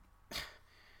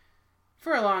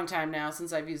 for a long time now,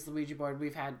 since I've used the Ouija board,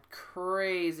 we've had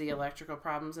crazy electrical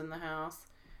problems in the house.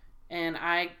 And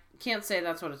I can't say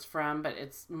that's what it's from, but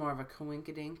it's more of a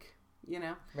coinkydink,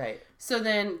 Right. So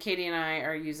then Katie and I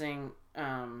are using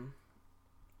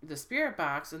the spirit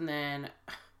box, and then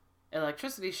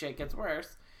electricity shit gets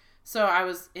worse. So I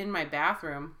was in my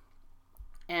bathroom,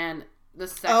 and the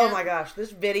second... Oh my gosh,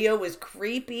 this video was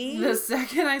creepy. The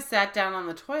second I sat down on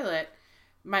the toilet,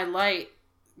 my light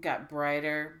got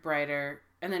brighter,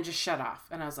 and then just shut off.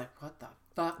 And I was like, what the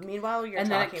fuck? Meanwhile, you're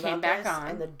talking about this,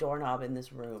 and the doorknob in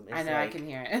this room is I know, I can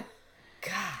hear it.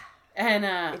 God. And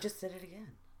it just did it again.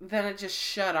 Then it just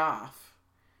shut off.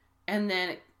 And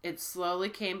then it slowly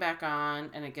came back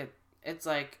on, and it's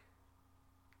like,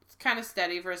 it's kind of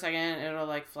steady for a second. It'll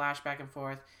like flash back and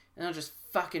forth, and it'll just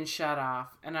fucking shut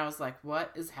off. And I was like,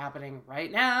 what is happening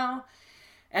right now?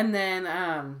 And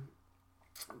then,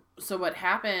 so what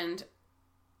happened,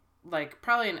 like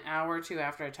probably an hour or two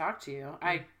after I talked to you,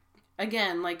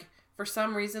 again, like, for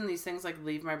some reason, these things, like,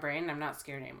 leave my brain, and I'm not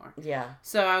scared anymore. Yeah.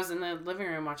 So I was in the living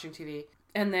room watching TV,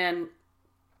 and then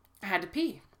I had to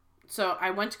pee. So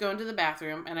I went to go into the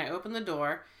bathroom, and I opened the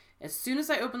door. As soon as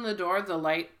I opened the door, the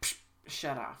light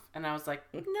shut off. And I was like,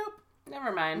 nope,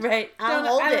 never mind. Right. I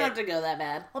don't have to go that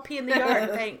bad. I'll pee in the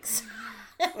yard, thanks.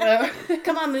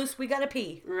 Come on, Moose, we gotta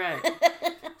pee. Right.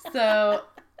 So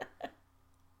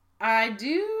I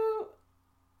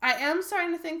am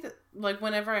starting to think that, like,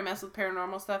 whenever I mess with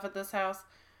paranormal stuff at this house,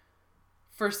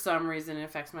 for some reason it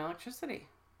affects my electricity.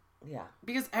 Yeah.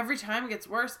 Because every time it gets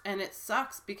worse, and it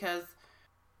sucks because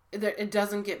it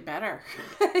doesn't get better.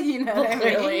 You know what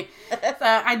I mean? So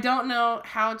I don't know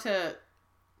how to...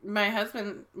 My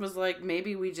husband was like,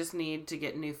 maybe we just need to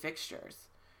get new fixtures.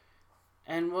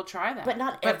 And we'll try that. But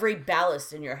not every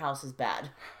ballast in your house is bad.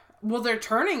 Well, they're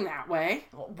turning that way.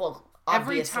 Well,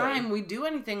 obviously. Every time we do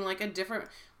anything, like a different...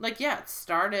 Like, yeah, it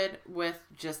started with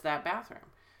just that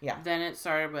bathroom. Yeah. Then it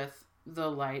started with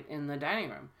the light in the dining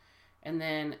room. And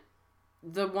then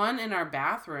the one in our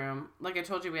bathroom, like I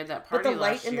told you, we had that party last year. But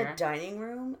the light in the dining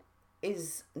room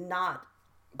is not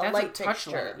a light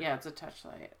fixture. Light. Yeah, it's a touch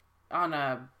light on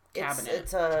a cabinet.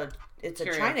 It's a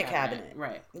china cabinet.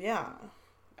 Right. Yeah.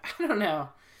 I don't know.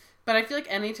 But I feel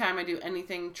like anytime I do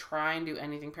anything, try and do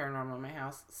anything paranormal in my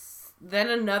house, then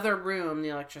another room, the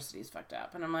electricity's fucked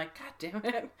up. And I'm like, God damn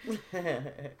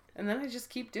it. And then I just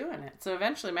keep doing it. So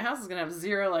eventually my house is going to have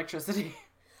zero electricity.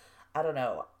 I don't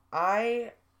know.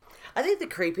 I think the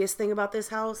creepiest thing about this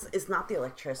house is not the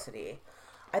electricity.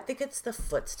 I think it's the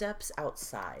footsteps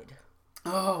outside.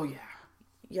 Oh, yeah.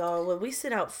 Y'all, when we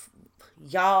sit out...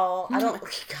 Y'all, I don't... God.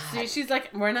 See, she's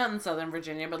like, we're not in Southern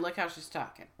Virginia, but look how she's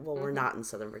talking. Well, we're not in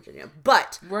Southern Virginia,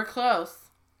 but... We're close.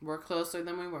 We're closer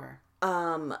than we were.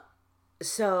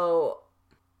 So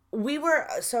we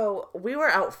were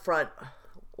out front,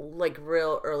 like,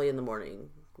 real early in the morning.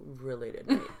 Real late at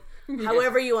night. Yeah.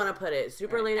 However you want to put it.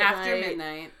 Super late at night. After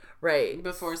midnight. Right.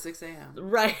 Before 6 a.m.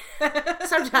 Right.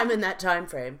 Sometime in that time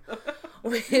frame.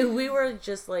 We were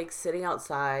just, like, sitting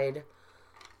outside,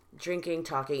 drinking,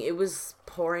 talking. It was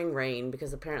pouring rain,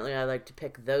 because apparently I like to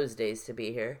pick those days to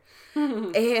be here.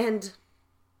 And,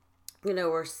 you know,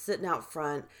 we're sitting out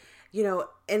front, you know,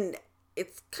 and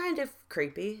it's kind of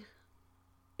creepy.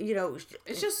 You know,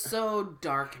 it's just so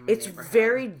dark in my neighborhood.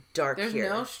 Very dark. There's here.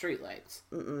 No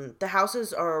streetlights. The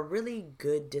houses are a really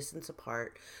good distance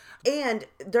apart, and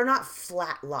they're not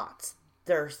flat lots.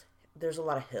 There's a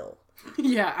lot of hill.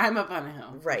 Yeah, I'm up on a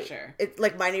hill. Right. For sure. It's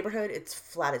like my neighborhood. It's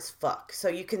flat as fuck, so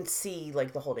you can see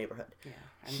like the whole neighborhood. Yeah.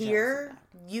 Here,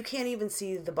 you can't even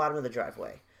see the bottom of the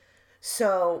driveway.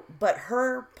 So, but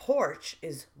her porch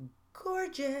is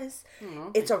gorgeous.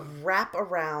 It's a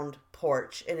wrap-around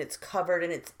porch, and it's covered,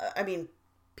 and it's, I mean,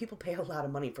 people pay a lot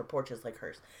of money for porches like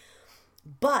hers.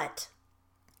 But,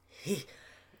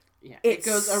 it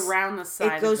goes around the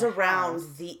side It goes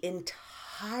around the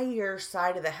entire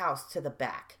side of the house to the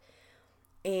back.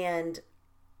 And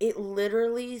it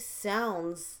literally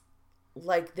sounds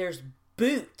like there's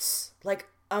boots. Like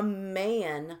a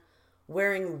man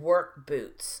wearing work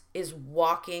boots is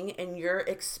walking, and you're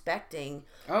expecting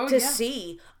to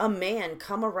see a man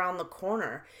come around the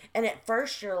corner. And at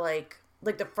first you're like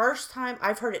the first time,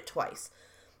 I've heard it twice.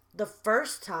 The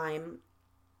first time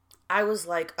I was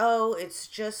like, oh, it's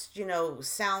just, you know,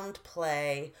 sound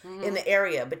play in the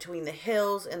area between the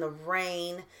hills and the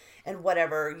rain and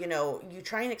whatever, you know, you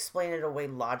try and explain it away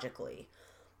logically.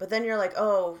 But then you're like,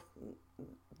 oh,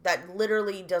 that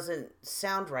literally doesn't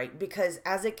sound right, because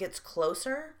as it gets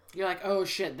closer, you're like, oh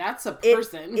shit, that's a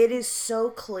person. It is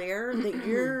so clear that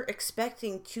you're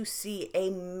expecting to see a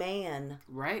man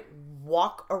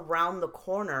walk around the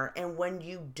corner, and when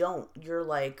you don't, you're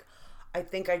like, I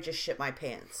think I just shit my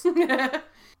pants. In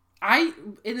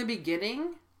the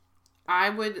beginning, I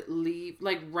would leave,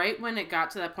 like, right when it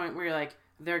got to that point where you're like,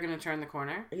 they're gonna turn the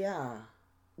corner. Yeah.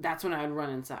 That's when I would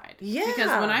run inside. Yeah. Because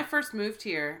when I first moved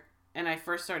here, and I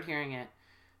first started hearing it,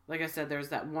 like I said, there was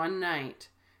that one night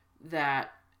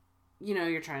that, you know,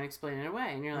 you're trying to explain it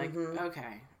away. And you're like,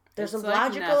 okay. There's a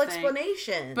logical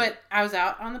explanation. But I was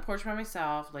out on the porch by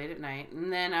myself late at night.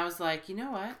 And then I was like, you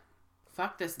know what?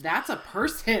 Fuck this. That's a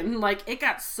person. Like, it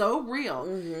got so real.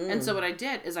 And so what I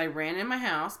did is I ran in my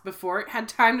house before it had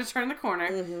time to turn the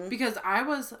corner, because I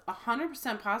was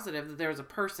 100% positive that there was a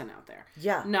person out there.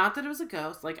 Yeah. Not that it was a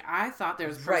ghost. Like, I thought there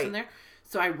was a person there.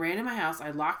 So I ran in my house,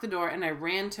 I locked the door, and I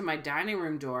ran to my dining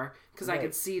room door, because I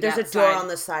could see There's a door on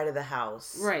the side of the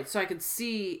house. Right, so I could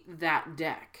see that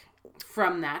deck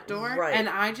from that door. Right. And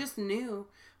I just knew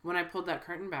when I pulled that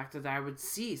curtain back that I would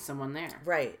see someone there.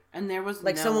 Right. And there was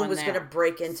like no someone one was going to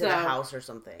break into the house or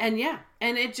something. And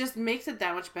and it just makes it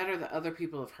that much better that other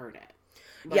people have heard it.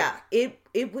 Like, yeah,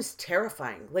 it was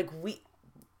terrifying. Like,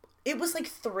 it was like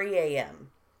 3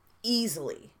 a.m.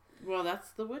 easily. Well, that's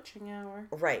the witching hour.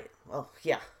 Right. Well,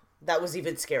 yeah. That was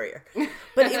even scarier.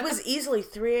 But it was easily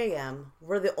 3 a.m.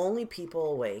 We're the only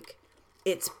people awake.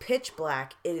 It's pitch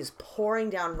black. It is pouring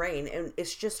down rain. And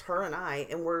it's just her and I.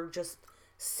 And we're just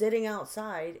sitting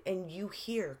outside. And you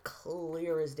hear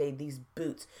clear as day these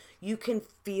boots. You can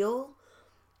feel...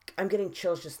 I'm getting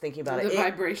chills just thinking about it. The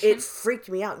vibration. It freaked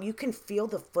me out. You can feel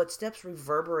the footsteps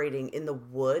reverberating in the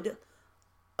wood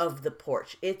of the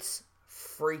porch. It's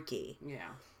freaky. Yeah.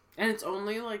 And it's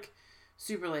only, like,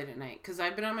 super late at night. Because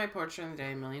I've been on my porch during the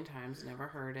day a million times. Never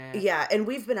heard it. Yeah, and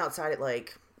we've been outside at,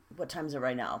 like, what time is it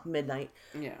right now? Midnight?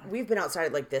 Yeah. We've been outside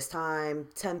at, like, this time,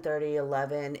 10:30,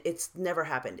 11. It's never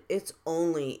happened. It's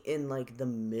only in, like, the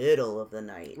middle of the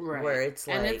night. Right. Where it's,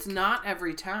 like... And it's not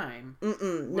every time.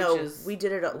 No, we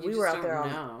did it... We were out there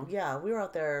on... Yeah, we were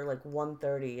out there, like,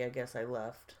 1:30, I guess I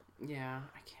left. Yeah,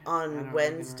 I can't... On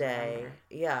Wednesday.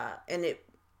 Yeah, and it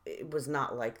was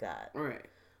not like that. Right.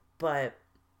 But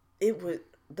it was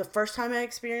the first time I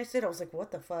experienced it. I was like,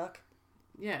 "What the fuck?"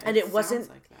 Yeah, and it wasn't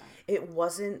like that. It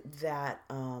wasn't that.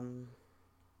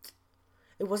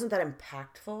 It wasn't that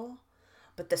impactful.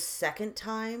 But the second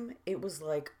time, it was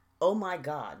like, "Oh my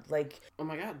god!" Like, "Oh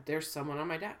my god, there's someone on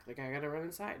my deck." Like, I gotta run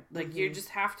inside. Like, you just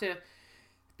have to,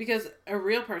 because a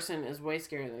real person is way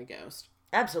scarier than a ghost.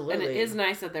 Absolutely, and it is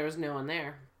nice that there was no one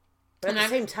there. But at the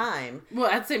same time... Well,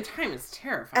 at the same time, it's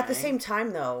terrifying. At the same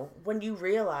time, though, when you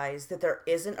realize that there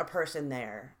isn't a person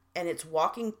there, and it's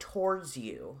walking towards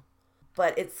you,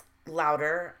 but it's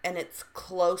louder and it's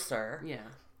closer. Yeah.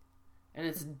 And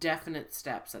it's definite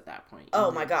steps at that point. Oh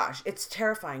my gosh, it's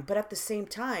terrifying. But at the same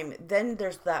time, then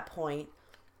there's that point,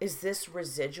 is this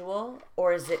residual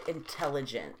or is it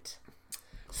intelligent?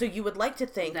 So you would like to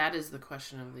think... That is the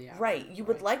question of the hour. Right. You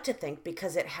would like to think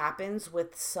because it happens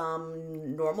with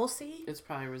some normalcy. It's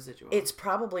probably residual. It's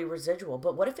probably residual.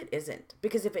 But what if it isn't?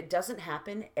 Because if it doesn't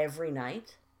happen every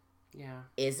night... Yeah.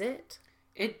 Is it?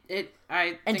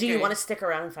 And do you want to stick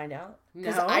around and find out?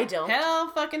 Because I don't. Hell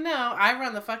fucking no. I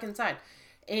run the fucking side.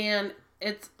 And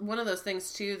it's one of those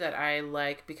things, too, that I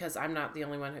like because I'm not the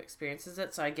only one who experiences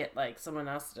it. So I get, like, someone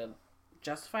else to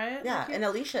justify it. Yeah, and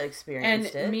Alicia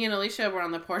experienced it. And me and Alicia were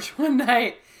on the porch one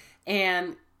night.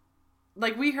 And,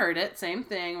 like, we heard it. Same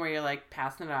thing where you're, like,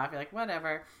 passing it off. You're like,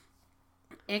 whatever.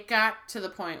 It got to the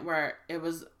point where it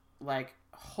was, like...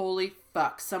 Holy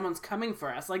fuck, someone's coming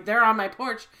for us. Like, they're on my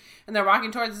porch, and they're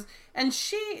walking towards us, and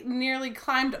she nearly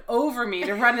climbed over me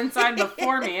to run inside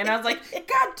before me, and I was like,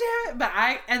 God damn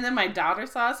it. And then my daughter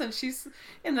saw us, and she's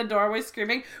in the doorway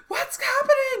screaming, what's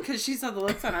happening? Because she saw the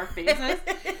looks on our faces,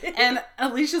 and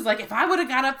Alicia's like, if I would have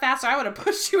got up faster, I would have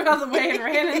pushed you out of the way and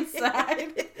ran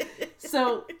inside.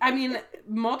 So, I mean,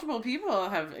 multiple people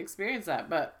have experienced that,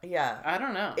 but yeah, I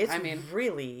don't know. It's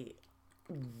really...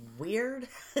 weird.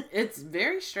 It's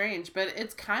very strange, but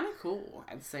it's kind of cool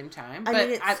at the same time. But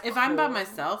if I'm by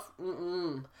myself,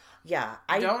 yeah,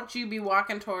 don't you be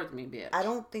walking towards me, bitch. I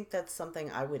don't think that's something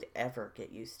I would ever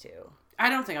get used to. I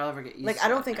don't think I'll ever get used to it. Like, I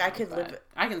don't think I could live...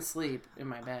 I can sleep in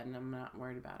my bed, and I'm not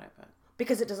worried about it, but...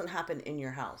 Because it doesn't happen in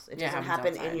your house. It doesn't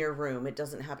happen in your room. It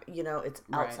doesn't happen... You know, it's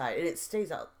outside. And it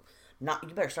stays out.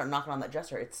 You better start knocking on that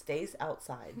dresser. It stays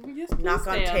outside. Yes, knock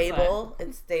on table.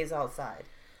 It stays outside.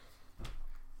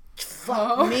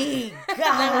 Fuck me, God.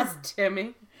 That was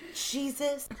Timmy.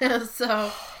 Jesus.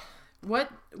 So, what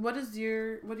do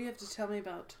you have to tell me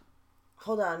about?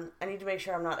 Hold on, I need to make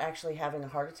sure I'm not actually having a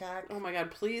heart attack. Oh my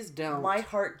God, please don't. My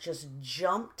heart just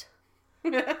jumped.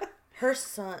 Her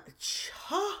son.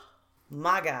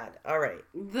 My God. All right.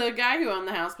 The guy who owned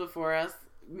the house before us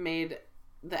made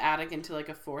the attic into like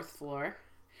a 4th floor.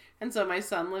 And so my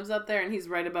son lives up there, and he's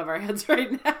right above our heads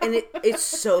right now. And it's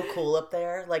so cool up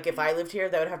there. Like, if I lived here,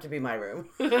 that would have to be my room.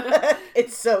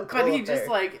 It's so cool. But he just,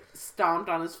 like, stomped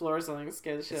on his floor or something,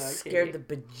 scared the shit out of Katie. Scared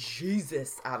the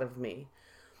bejesus out of me.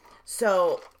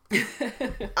 So,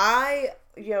 when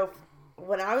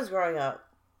I was growing up,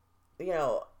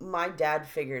 my dad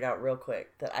figured out real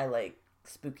quick that I like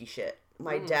spooky shit.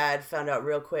 My dad found out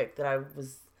real quick that I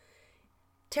was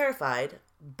terrified,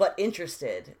 but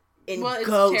interested in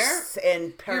ghosts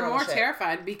and paranormal You're more shit.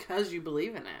 terrified because you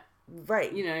believe in it.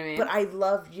 Right. You know what I mean? But I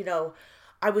love,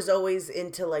 I was always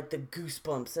into, like, the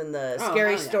goosebumps and the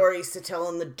scary stories to tell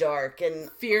in the dark.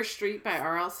 And Fear Street by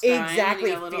R.L. Stein.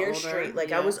 Exactly, Fear Street. Like,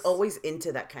 yes. I was always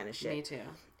into that kind of shit. Me too.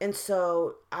 And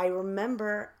so I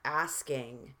remember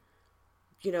asking,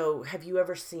 have you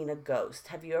ever seen a ghost?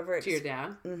 Have you ever... To your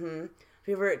dad? Mm-hmm. Have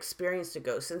you ever experienced a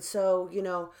ghost? And so,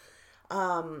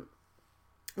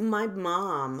 my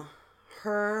mom,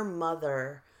 her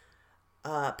mother,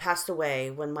 passed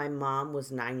away when my mom was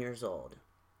 9 years old.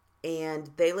 And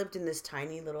they lived in this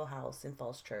tiny little house in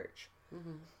Falls Church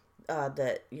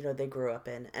that, they grew up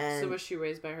in. And so was she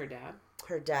raised by her dad?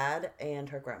 Her dad and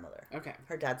her grandmother. Okay.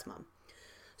 Her dad's mom.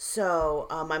 So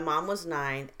my mom was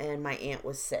 9 and my aunt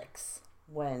was 6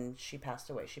 when she passed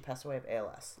away. She passed away of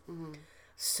ALS. Mm-hmm.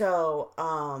 So,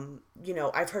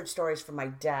 I've heard stories from my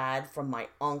dad, from my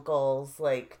uncles,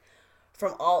 like,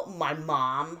 from my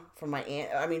mom, from my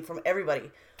aunt, from everybody.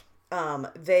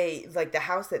 They, like, the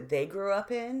house that they grew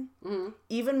up in,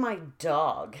 even my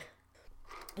dog,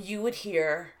 you would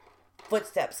hear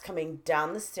footsteps coming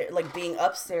down the stairs, like, being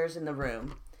upstairs in the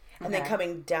room, and then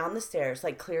coming down the stairs,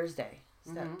 like, clear as day.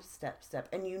 Step, step, step.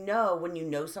 And when you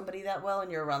know somebody that well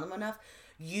and you're around them enough,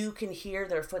 you can hear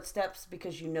their footsteps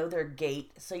because you know their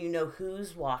gait, so you know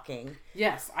who's walking.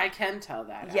 Yes, I can tell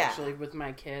that, actually, with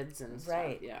my kids and stuff.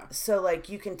 Right. Yeah. So, like,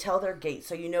 you can tell their gait,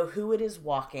 so you know who it is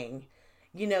walking,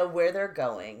 you know where they're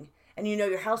going, and you know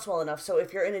your house well enough, so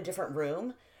if you're in a different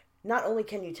room, not only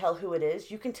can you tell who it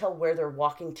is, you can tell where they're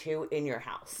walking to in your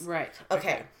house. Right.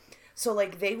 Okay. So,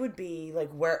 like, they would be, like,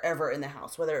 wherever in the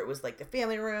house, whether it was, like, the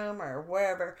family room or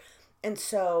wherever, and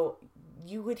so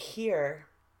you would hear...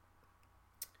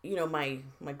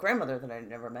 my grandmother that I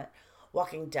never met,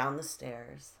 walking down the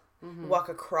stairs, walk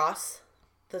across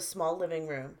the small living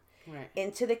room,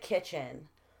 into the kitchen,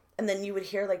 and then you would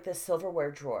hear, like, the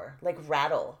silverware drawer, like,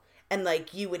 rattle, and,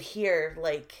 like, you would hear,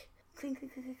 like, clink,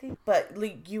 clink, clink, clink, but,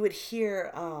 like, you would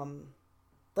hear,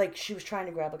 like she was trying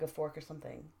to grab like a fork or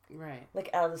something. Right. Like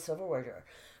out of the silverware drawer.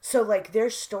 So like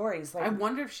there's stories like. I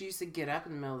wonder if she used to get up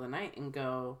in the middle of the night and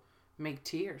go make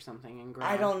tea or something and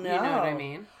grab. I don't know. You know what I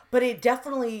mean? But it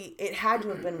had to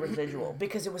have been residual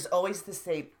because it was always the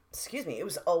same. Excuse me. It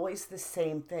was always the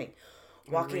same thing.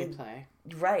 Walking,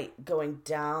 right, going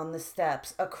down the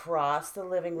steps, across the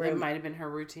living room. It might have been her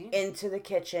routine. Into the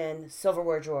kitchen,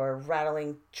 silverware drawer,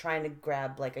 rattling, trying to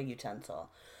grab like a utensil.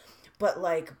 But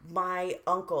like my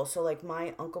uncle, so like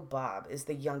my Uncle Bob is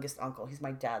the youngest uncle. He's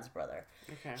my dad's brother.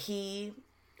 Okay. He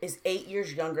is 8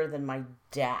 years younger than my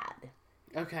dad.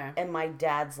 Okay. And my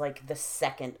dad's like the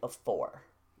second of 4.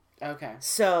 Okay.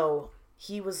 So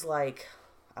he was like,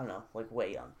 I don't know, like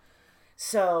way young.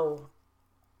 So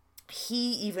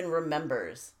he even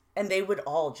remembers, and they would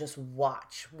all just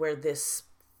watch where this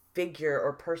figure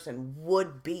or person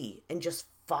would be and just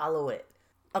follow it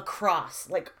across,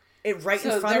 like it right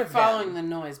in front of them. So they're following the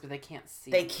noise, but they can't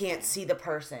see. They can't see the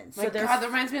person. So God, that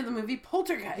reminds me of the movie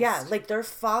Poltergeist. Yeah, like they're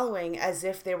following as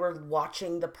if they were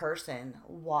watching the person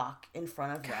walk in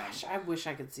front of them. Gosh, I wish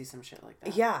I could see some shit like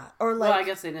that. Yeah, or like... Well, I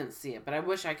guess they didn't see it, but I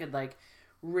wish I could like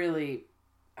really...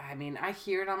 I mean, I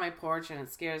hear it on my porch and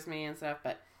it scares me and stuff,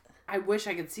 but I wish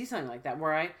I could see something like that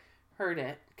where I heard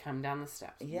it come down the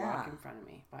steps, walk in front of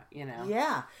me, but you know.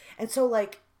 Yeah. And so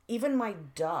like even my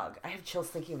dog, I have chills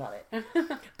thinking about it.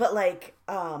 But like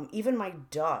even my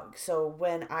dog. So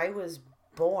when I was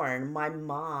born, my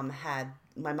mom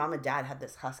and dad had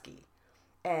this husky.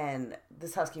 And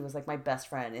this husky was like my best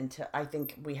friend until I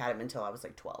think we had him until I was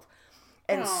like 12.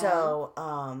 And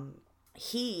so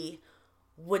he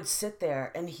would sit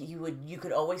there and you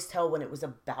could always tell when it was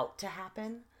about to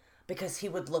happen. Because he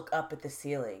would look up at the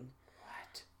ceiling.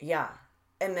 What? Yeah.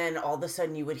 And then all of a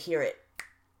sudden you would hear it.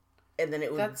 And then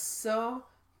it would... That's so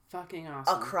fucking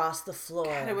awesome. Across the floor.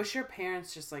 God, I wish your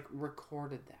parents just like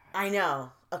recorded that. I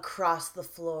know. Across the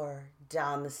floor,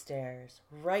 down the stairs,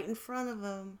 right in front of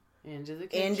them. Into the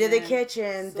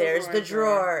kitchen. There's the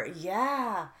drawer.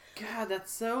 Yeah. God,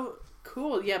 that's so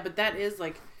cool. Yeah, but that is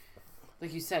like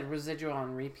you said, residual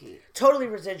on repeat. Totally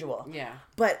residual. Yeah.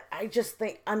 But I just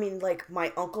think, I mean, like,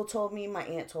 my uncle told me, my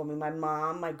aunt told me, my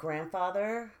mom, my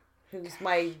grandfather, who's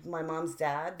my mom's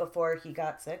dad before he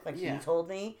got sick, like, he told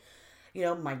me, you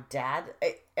know, my dad,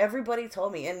 everybody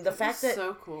told me. And the fact that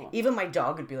so cool. Even my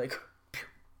dog would be like,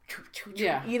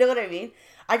 yeah. You know what I mean?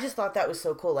 I just thought that was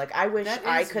so cool. Like, I wish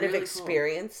I could have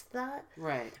experienced that.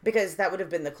 Right. Because that would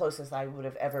have been the closest I would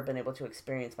have ever been able to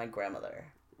experience my grandmother.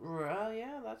 Well,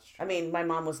 yeah, that's true. I mean, my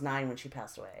mom was 9 when she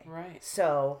passed away. Right.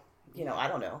 So, you know, I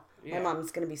don't know. Yeah. My mom's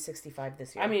going to be 65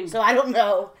 this year. I mean... So, I don't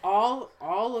know. All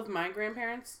of my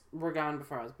grandparents were gone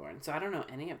before I was born. So, I don't know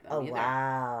any of them either.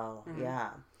 Wow. Mm-hmm. Yeah.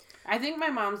 I think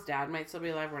my mom's dad might still be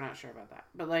alive. We're not sure about that.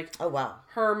 But, like... Oh, wow.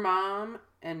 Her mom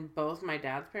and both my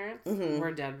dad's parents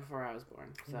were dead before I was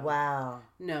born. So. Wow.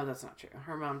 No, that's not true.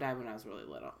 Her mom died when I was really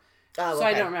little. Oh, so,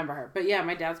 I don't remember her. But, yeah,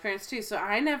 my dad's parents, too. So,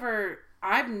 I've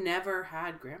never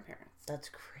had grandparents. That's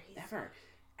crazy. Never.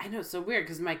 I know, it's so weird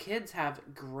because my kids have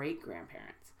great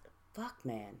grandparents. Fuck,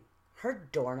 man. Her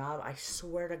doorknob, I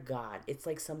swear to God, it's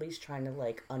like somebody's trying to,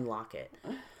 like, unlock it.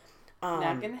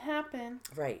 Not gonna happen.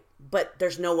 Right. But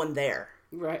there's no one there.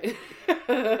 Right.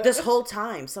 This whole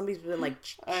time, somebody's been like...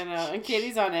 I know, and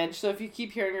Katie's on edge, so if you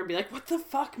keep hearing her be like, what the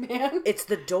fuck, man? It's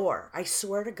the door. I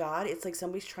swear to God, it's like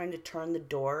somebody's trying to turn the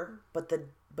door, but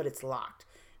it's locked.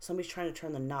 Somebody's trying to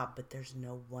turn the knob, but there's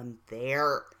no one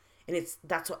there. And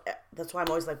that's why I'm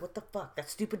always like, what the fuck? That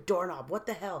stupid doorknob. What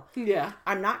the hell? Yeah.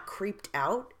 I'm not creeped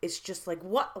out. It's just like,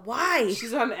 what? Why?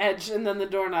 She's on edge, and then the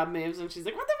doorknob moves, and she's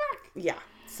like, what the fuck? Yeah.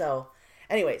 So,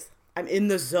 anyways, I'm in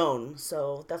the zone.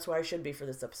 So that's where I should be for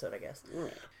this episode, I guess.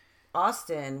 Right.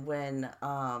 Austin, when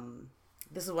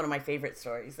this is one of my favorite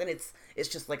stories, and it's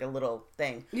just like a little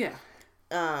thing. Yeah.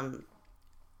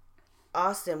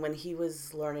 Austin, when he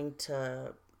was learning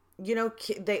to, you know,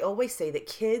 they always say that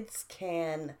kids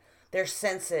their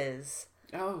senses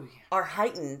are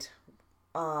heightened.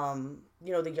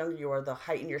 You know, the younger you are, the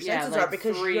heightened your senses are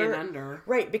because 3 and under.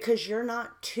 Right, because you're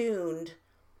not tuned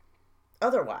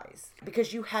otherwise.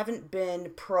 Because you haven't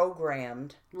been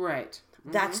programmed. Right.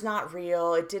 Mm-hmm. That's not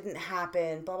real. It didn't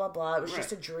happen. Blah, blah, blah. It was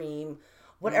just a dream.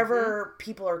 Whatever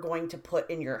people are going to put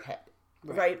in your head.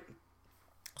 Right?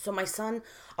 So my son,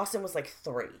 Austin, was like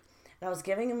 3. And I was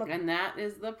giving him And that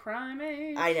is the prime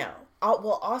age. I know.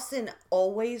 Well, Austin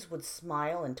always would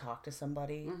smile and talk to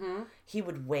somebody. Mm-hmm. He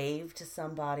would wave to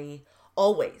somebody.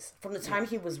 Always. From the time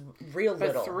he was real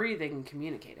little. But 3, they can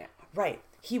communicate it. Right.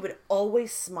 He would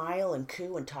always smile and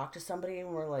coo and talk to somebody, and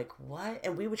we're like, what?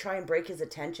 And we would try and break his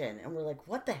attention, and we're like,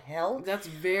 what the hell? That's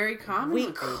very common.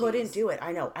 We couldn't do it.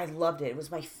 I know. I loved it. It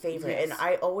was my favorite. Yes. And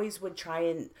I always would try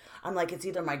and, I'm like, it's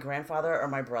either my grandfather or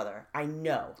my brother. I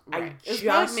know. Right.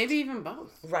 Probably, maybe even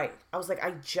both. Right. I was like,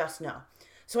 I just know.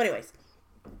 So anyways,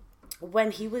 when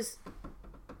he was...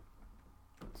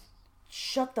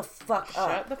 Shut the fuck up.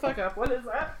 Shut the fuck up. What is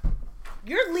that?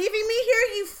 You're leaving me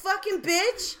here, you fucking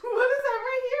bitch? What is that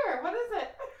right here? What is it?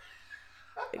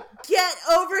 Get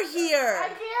over here. I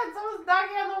can't. Someone's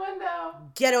knocking on the window.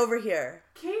 Get over here.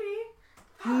 Katie.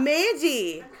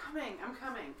 Mandy. I'm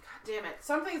coming. God damn it.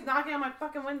 Something's knocking on my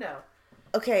fucking window.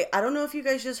 Okay, I don't know if you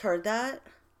guys just heard that.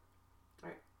 All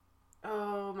right.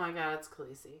 Oh my God, it's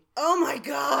Khaleesi. Oh my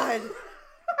God.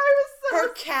 Her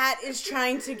cat is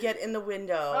trying to get in the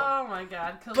window. Oh my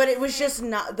God. Khaleesi. But it was just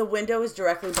not, the window is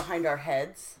directly behind our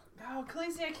heads. Oh,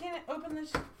 Khaleesi, I can't open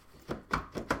this.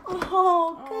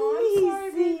 Oh, Khaleesi. I'm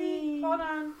sorry, baby. Hold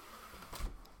on.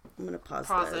 I'm going to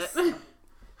pause this. It.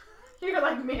 You're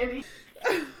like Mandy.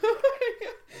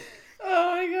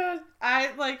 Oh my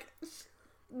God.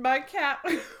 My cat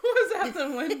was at the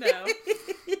window.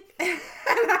 And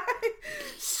I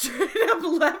straight up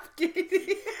left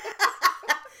Katie.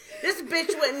 This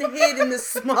bitch went and hid in the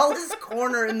smallest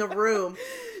corner in the room.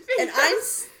 And I'm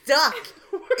stuck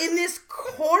in this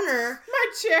corner. My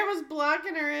chair was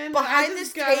blocking her in. Behind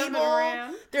this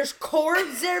table. There's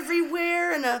cords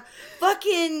everywhere and a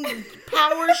fucking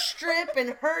power strip in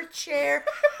her chair.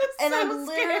 And I'm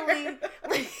literally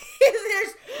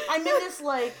I'm in this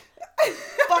like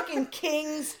fucking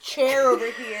king's chair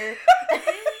over here.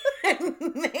 And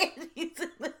Mandy's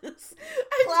in this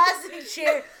plastic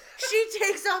chair. She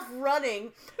takes off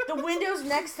running. The window's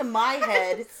next to my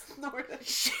head.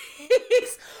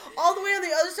 She's all the way on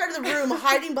the other side of the room,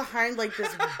 hiding behind like this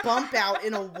bump out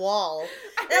in a wall.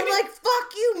 And I'm like,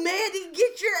 fuck you, Mandy,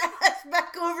 get your ass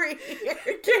back over here.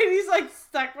 Katie's like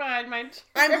stuck behind my chair.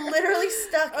 I'm literally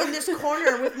stuck in this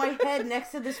corner with my head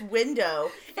next to this window.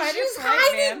 And she's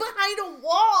hiding behind a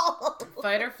wall.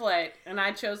 Fight or flight. And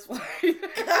I chose flight.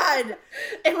 God.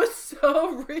 It was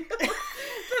so real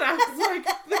that I was like,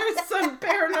 there's some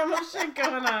paranormal shit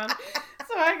going on.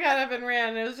 So I got up and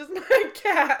ran. It was just my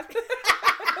cat.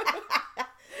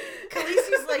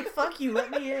 Khaleesi's like, fuck you,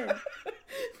 let me in.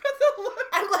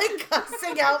 I'm like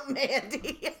cussing out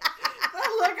Mandy. The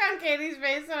look on Katie's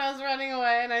face when I was running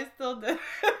away, and I still did.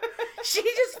 She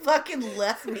just fucking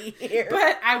left me here.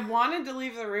 But I wanted to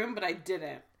leave the room, but I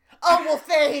didn't. Oh, well,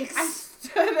 thanks. I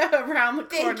stood around the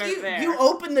corner there. You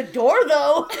opened the door,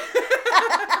 though.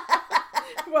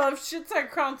 Well, if shit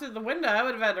started crawling through the window, I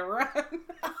would have had to run.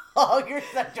 Oh, you're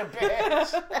such a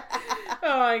bitch.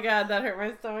 Oh my God, that hurt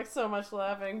my stomach so much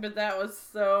laughing. But that was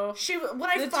so...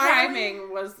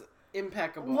 timing was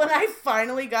impeccable. When I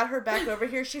finally got her back over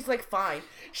here, she's like, fine.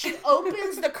 She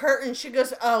opens the curtain. She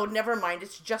goes, oh, never mind.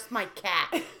 It's just my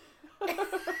cat.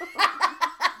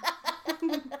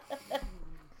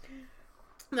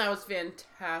 That was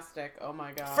fantastic. Oh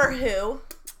my God. For who?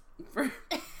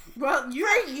 Well,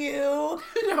 for you.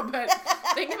 No, but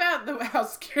think about how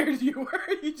scared you were.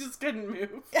 You just couldn't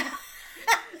move.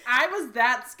 I was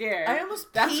that scared. I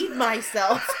almost peed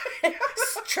myself.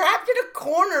 Trapped in a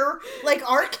corner like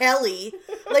R. Kelly.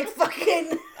 Like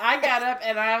fucking... I got up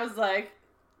and I was like,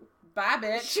 bye,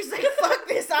 bitch. She's like, fuck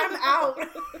this, I'm out.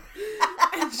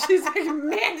 And she's like,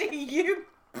 Mandy, you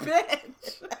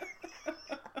bitch.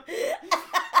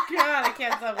 God, I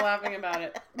can't stop laughing about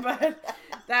it. But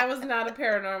that was not a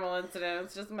paranormal incident.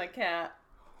 It's just my cat.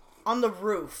 On the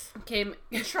roof. Came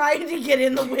trying to get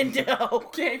in the window.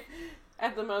 Came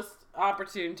at the most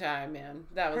opportune time, man.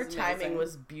 That was her timing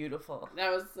was beautiful.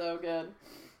 That was so good.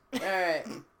 All right.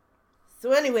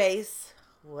 So anyways,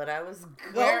 what I was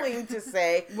going to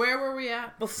say. Where were we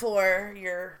at? Before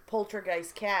your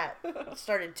poltergeist cat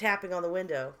started tapping on the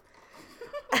window.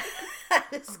 I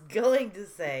was going to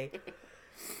say,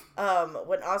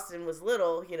 when Austin was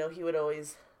little, you know, he would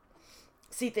always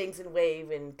see things and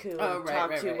wave and coo and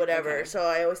talk to whatever. Okay. So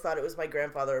I always thought it was my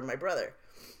grandfather or my brother.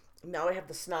 Now I have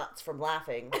the snots from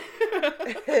laughing.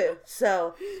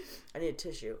 So I need a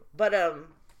tissue. But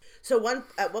so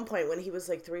at one point when he was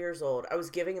like 3 years old, I was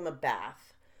giving him a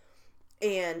bath.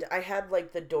 And I had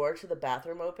like the door to the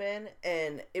bathroom open,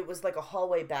 and it was like a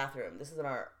hallway bathroom. This is in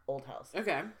our old house.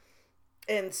 Okay.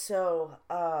 And so,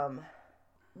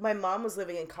 my mom was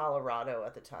living in Colorado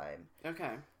at the time.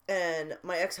 Okay. And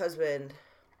my ex-husband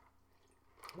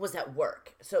was at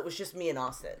work. So it was just me and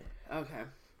Austin. Okay.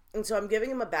 And so I'm giving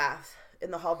him a bath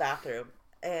in the hall bathroom.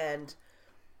 And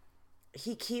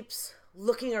he keeps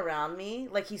looking around me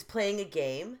like he's playing a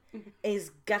game, and he's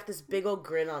got this big old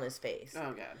grin on his face.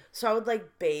 Oh, God. So I would,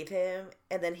 like, bathe him,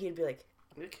 and then he'd be like...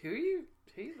 Who are you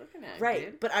looking at,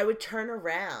 right, dude? But I would turn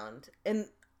around, and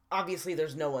obviously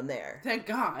there's no one there. Thank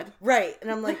God. Right,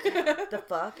 and I'm like, the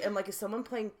fuck? And, like, is someone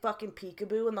playing fucking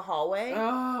peekaboo in the hallway?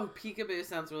 Oh, peekaboo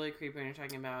sounds really creepy when you're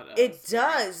talking about... it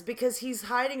does, because he's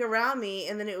hiding around me,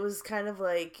 and then it was kind of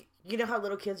like... You know how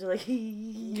little kids are like,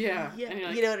 yeah. Like,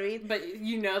 you know what I mean? But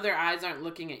you know their eyes aren't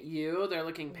looking at you. They're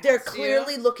looking past They're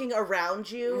clearly looking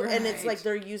around you, right. and it's like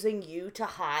they're using you to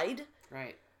hide.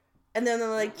 Right. And then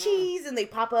they're like, cheese, and they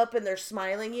pop up and they're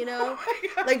smiling, you know?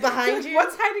 Oh like behind you.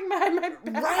 What's hiding behind my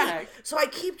back? Right. So I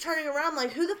keep turning around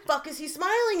like, who the fuck is he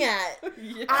smiling at?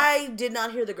 Yeah. I did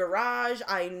not hear the garage.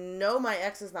 I know my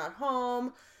ex is not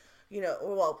home. You know,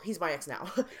 well, he's my ex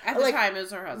now. At the time, it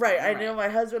was her husband. Right. I know my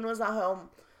husband was not home.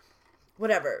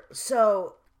 Whatever.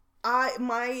 So,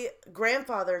 my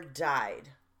grandfather died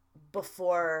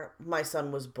before my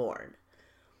son was born.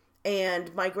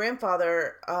 And my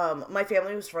grandfather, my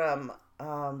family was from,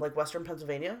 like, Western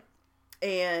Pennsylvania.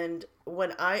 And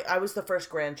when I was the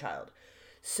first grandchild.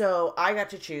 So, I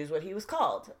got to choose what he was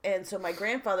called. And so, my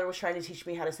grandfather was trying to teach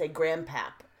me how to say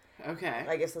grandpap. Okay.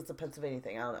 I guess that's a Pennsylvania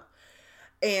thing. I don't know.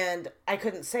 And I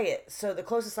couldn't say it. So, the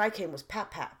closest I came was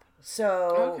pap-pap.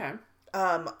 So... Okay.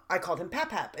 I called him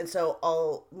Pap-Pap. And so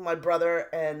all my brother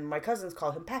and my cousins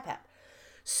called him Pap-Pap.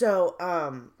 So,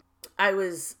 I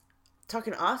was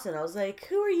talking to Austin. I was like,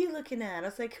 who are you looking at? I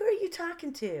was like, who are you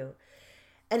talking to?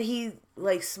 And he,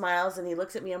 like, smiles and he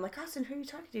looks at me. I'm like, Austin, who are you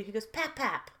talking to? He goes,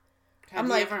 Pap-Pap. Have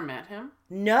you ever met him?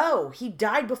 No. He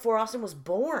died before Austin was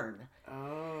born.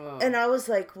 Oh. And I was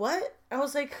like, what? I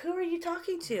was like, who are you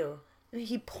talking to? And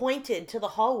he pointed to the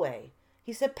hallway.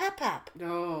 He said, Pap-Pap.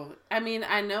 No. I mean,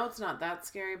 I know it's not that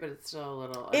scary, but it's still a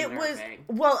little unnerving.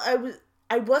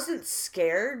 I wasn't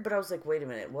scared, but I was like, wait a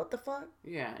minute, what the fuck?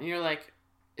 Yeah, and you're like,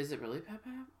 is it really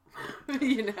Pap-Pap?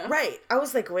 You know? Right. I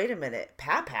was like, wait a minute,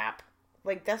 Pap-Pap?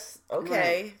 Like, that's,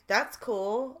 okay, right. That's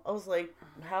cool. I was like,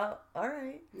 how, all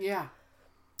right. Yeah.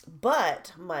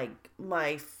 But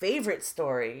my favorite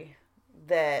story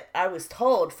that I was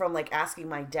told from, like, asking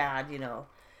my dad, you know,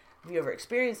 have you ever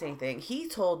experienced anything? He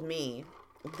told me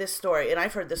this story, and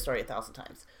I've heard this story 1,000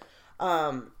 times.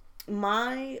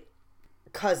 My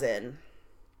cousin,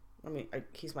 I mean,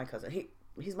 he's my cousin.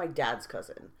 He's my dad's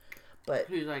cousin, but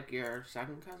he's like your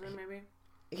second cousin, maybe.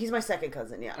 He's my second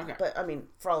cousin, yeah. Okay. But I mean,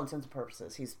 for all intents and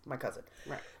purposes, he's my cousin.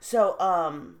 Right. So,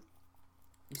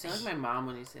 you sound like my mom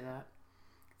when you say that.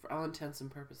 For all intents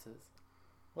and purposes.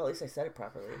 Well, at least I said it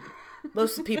properly.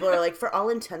 Most people are like, for all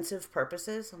intensive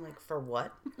purposes. I'm like, for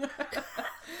what?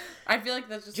 I feel like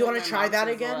that's just. Do you want to try that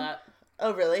again?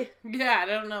 Oh, really? Yeah, I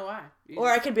don't know why. Or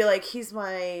I could be like, he's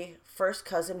my first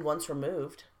cousin once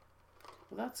removed.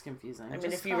 Well, that's confusing. I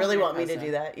mean, if you really want me to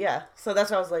do that, yeah. So that's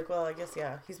why I was like, well, I guess,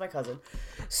 yeah, he's my cousin.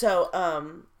 So,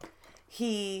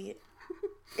 he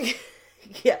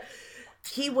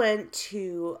went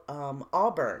to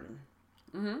Auburn.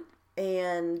 Mm-hmm.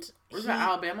 And was that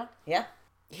Alabama? Yeah.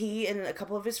 He and a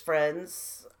couple of his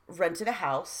friends rented a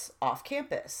house off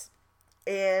campus.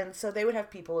 And so they would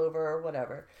have people over or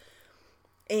whatever.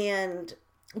 And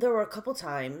there were a couple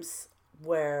times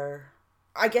where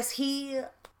I guess he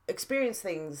experienced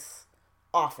things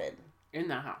often. In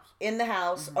the house. In the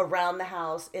house, mm-hmm. Around the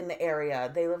house, in the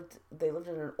area. They lived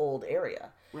in an old area.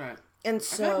 Right. And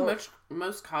so I feel like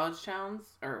most college towns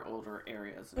are older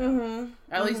areas. Mm-hmm,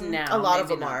 At least now. A lot of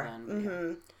them are. Then, mm-hmm.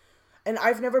 Yeah. And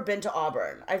I've never been to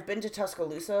Auburn. I've been to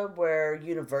Tuscaloosa, where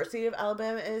University of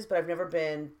Alabama is, but I've never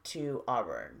been to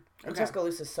Auburn. And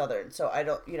Tuscaloosa's southern, so I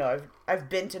don't. You know, I've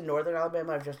been to northern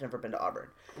Alabama. I've just never been to Auburn.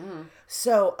 Mm-hmm.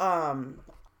 So,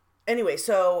 anyway,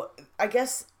 so I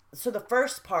guess the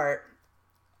first part.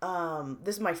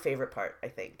 This is my favorite part. I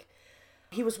think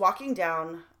he was walking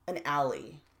down an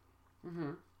alley.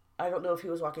 Mm-hmm. I don't know if he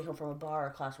was walking home from a bar or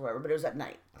class or whatever, but it was at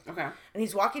night. Okay. And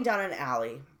he's walking down an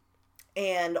alley,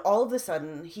 and all of a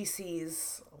sudden he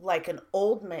sees like an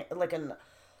old man, like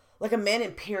a man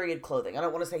in period clothing. I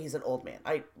don't want to say he's an old man.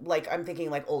 I'm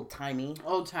thinking like old timey.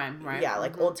 Old time, right? Yeah,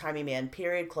 like old timey man,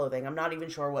 period clothing. I'm not even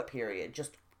sure what period,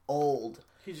 just old.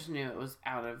 He just knew it was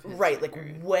out of his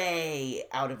period. Way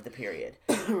out of the period.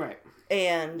 Right.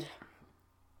 And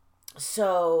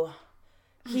so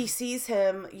he sees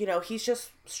him, you know, he's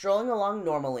just strolling along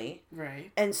normally.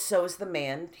 Right. And so is the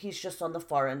man. He's just on the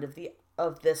far end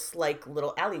of this like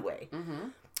little alleyway. Mm-hmm.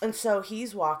 And so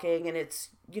he's walking, and it's,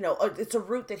 you know, it's a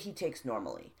route that he takes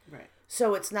normally. Right.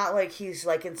 So it's not like he's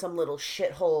like in some little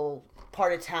shithole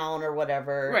part of town or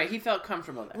whatever. Right. He felt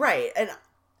comfortable there. Right.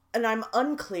 And I'm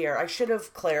unclear. I should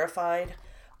have clarified.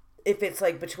 if it's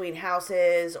like between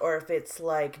houses or if it's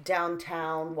like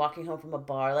downtown walking home from a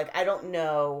bar. Like, I don't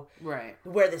know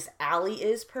where this alley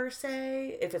is per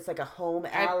se. If it's like a home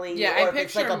alley or if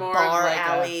it's like a bar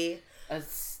alley. A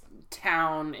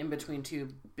town in between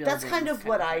two buildings. That's kind of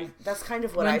what I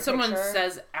when someone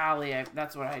says alley,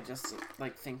 that's what I just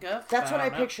like think of. That's what I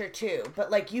picture too.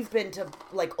 But like, you've been to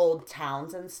like old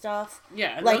towns and stuff.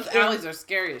 Yeah, and like those alleys are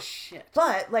scary as shit.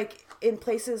 But like in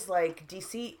places like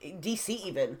DC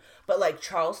even, but like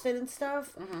Charleston and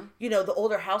stuff, you know, the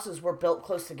older houses were built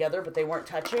close together, but they weren't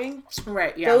touching.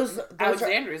 Right. Yeah. Those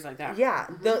Alexandria's like that. Yeah.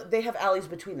 They have alleys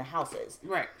between the houses.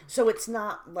 Right. So it's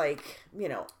not like, you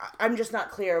know, I'm just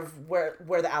not clear of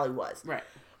where the alley was. Right.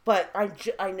 But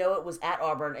I know it was at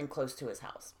Auburn and close to his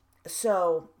house.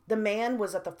 So the man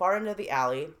was at the far end of the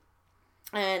alley,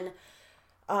 and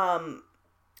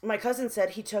my cousin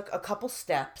said he took a couple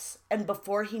steps, and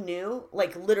before he knew,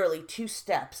 like literally 2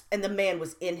 steps, and the man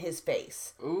was in his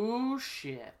face. Ooh,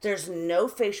 shit. There's no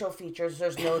facial features.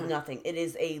 There's no nothing. It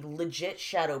is a legit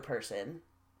shadow person.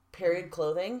 Period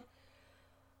clothing.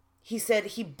 He said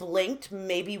he blinked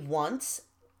maybe once,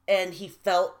 and he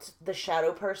felt the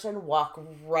shadow person walk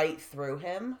right through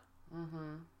him.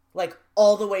 Mm-hmm. Like,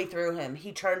 all the way through him.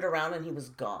 He turned around and he was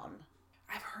gone.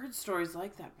 I've heard stories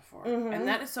like that before. Mm-hmm. And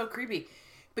that is so creepy.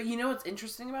 But you know what's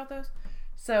interesting about those?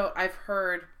 So, I've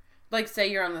heard, like, say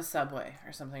you're on the subway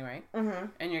or something, right? Mm-hmm.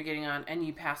 And you're getting on, and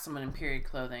you pass someone in period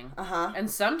clothing. Uh-huh. And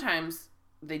sometimes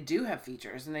they do have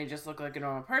features, and they just look like a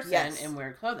normal person in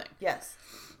weird clothing. Yes.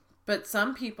 But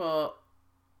some people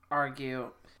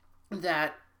argue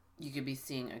that you could be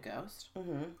seeing a ghost,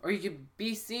 or you could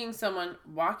be seeing someone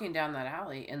walking down that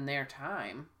alley in their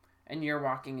time, and you're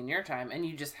walking in your time, and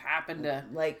you just happen to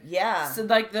so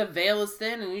like the veil is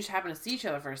thin, and you just happen to see each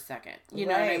other for a second. You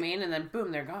know what I mean? And then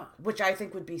boom, they're gone. Which I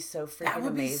think would be so freaking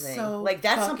amazing. So like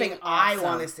that's something awesome. I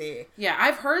want to see. Yeah,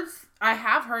 I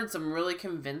have heard some really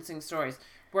convincing stories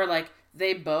where like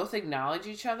they both acknowledge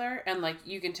each other, and like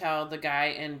you can tell the guy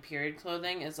in period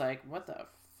clothing is like, what the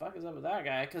fuck is up with that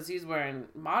guy? Because he's wearing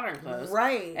modern clothes,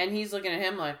 right? And he's looking at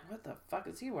him like, what the fuck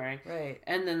is he wearing? Right.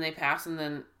 And then they pass, and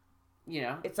then, you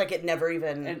know, it's like it never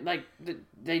even, and like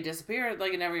they disappeared,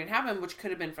 like it never even happened, which could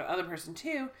have been for the other person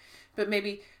too, but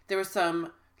maybe there was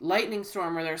some lightning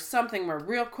storm or there's something where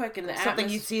real quick in the something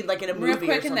you see like in a movie, real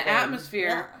quick or in the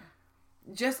atmosphere. Yeah.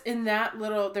 Just in that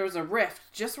little, there was a rift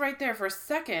just right there for a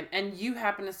second, and you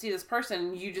happen to see this person,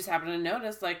 and you just happen to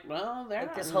notice, like, well, they're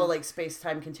like this whole like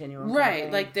space-time continuum,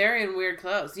 right? Like they're in weird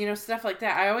clothes, you know, stuff like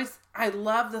that. I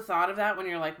love the thought of that when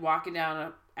you're like walking down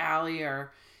an alley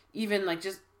or even like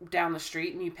just down the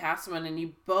street, and you pass someone, and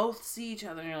you both see each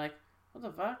other, and you're like, what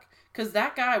the fuck? Because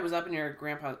that guy was up in your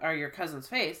grandpa or your cousin's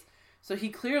face, so he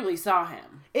clearly saw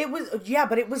him. It was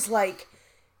but it was like,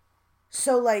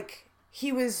 so like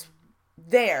he was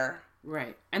there,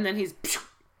 right, and then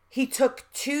he took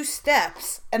 2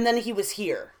 steps and then he was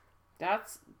here.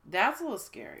 That's a little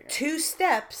scarier. 2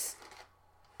 steps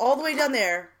all the way down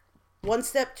there, 1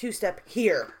 step, 2 step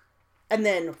here, and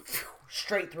then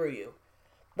straight through you.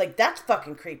 Like, that's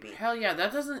fucking creepy. Hell yeah,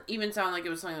 that doesn't even sound like it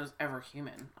was something that was ever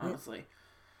human, honestly.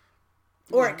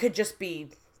 Or it could just be,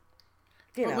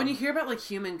 you know, when you hear about like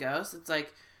human ghosts, it's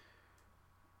like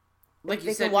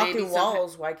you said, can walk through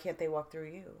walls. Why can't they walk through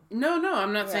you? No,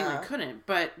 I'm not saying they couldn't,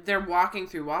 but they're walking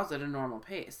through walls at a normal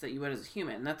pace that you would as a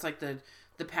human. That's like the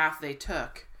path they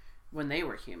took when they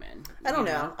were human. I don't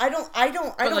know. I don't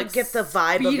like, get the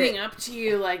vibe of it. Speeding up to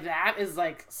you like that is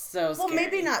like so scary. Well,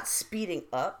 maybe not speeding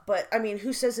up, but I mean,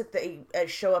 who says that they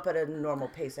show up at a normal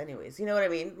pace anyways? You know what I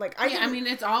mean? Like, I mean,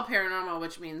 it's all paranormal,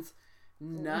 which means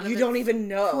none of you don't even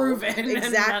know. Proven.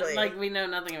 Exactly. Like, we know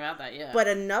nothing about that yet. But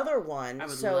another one. I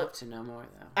would love to know more,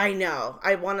 though. I know.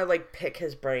 I want to, like, pick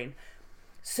his brain.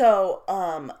 So,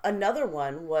 another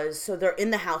one was, so they're in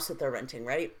the house that they're renting,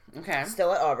 right? Okay.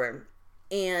 Still at Auburn.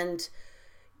 And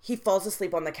he falls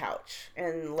asleep on the couch.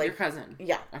 And, like. Your cousin?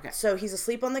 Yeah. Okay. So, he's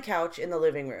asleep on the couch in the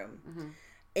living room. Mm-hmm.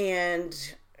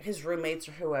 And his roommates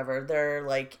or whoever, they're,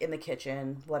 like, in the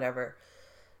kitchen, whatever.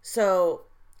 So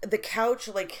the couch,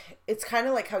 like, it's kind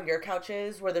of like how your couch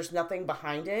is, where there's nothing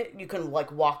behind it. You can,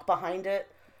 like, walk behind it.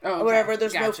 Oh, okay. Or whatever.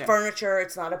 There's no furniture.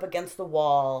 It's not up against the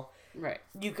wall. Right.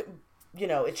 You could, you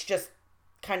know, it's just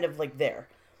kind of, like, there.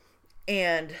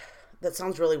 And that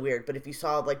sounds really weird, but if you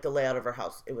saw, like, the layout of our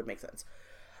house, it would make sense.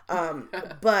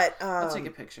 But I'll take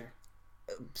a picture.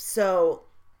 So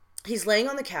he's laying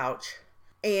on the couch,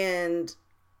 and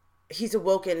he's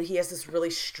awoken. He has this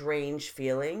really strange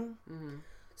feeling. Mm-hmm.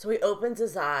 So he opens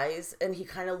his eyes, and he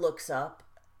kind of looks up,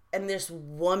 and this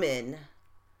woman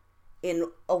in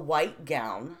a white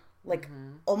gown, like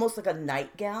almost like a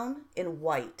nightgown in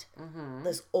white.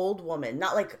 This old woman,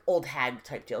 not like old hag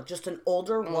type deal, just an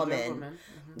older woman.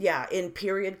 Yeah, in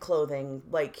period clothing,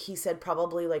 like he said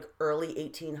probably like early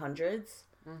 1800s.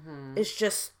 Is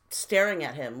just staring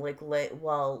at him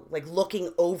while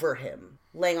looking over him,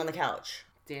 laying on the couch.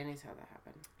 Danny's had that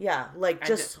happen. Yeah, like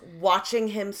just watching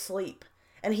him sleep.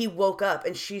 And he woke up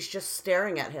and she's just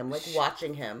staring at him, like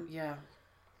watching him. Yeah.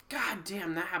 God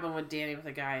damn, that happened with Danny with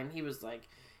a guy, and he was like,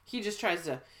 he just tries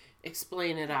to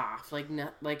explain it off,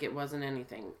 like it wasn't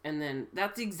anything. And then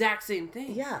that's the exact same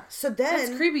thing. Yeah. So then...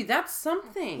 That's creepy. That's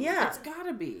something. Yeah. It's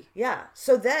gotta be. Yeah.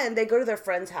 So then they go to their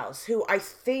friend's house, who I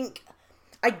think...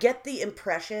 I get the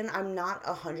impression, I'm not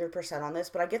 100% on this,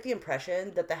 but I get the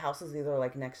impression that the house is either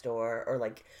like next door or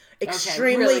like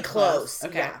extremely really close.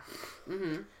 Okay.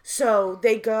 Yeah. So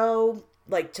they go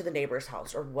like to the neighbor's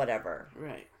house or whatever.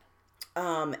 Right.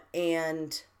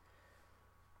 And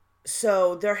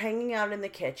so they're hanging out in the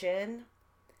kitchen,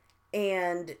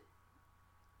 and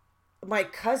my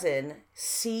cousin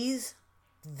sees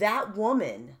that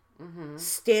woman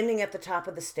standing at the top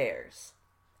of the stairs.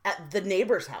 At the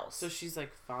neighbor's house. So she's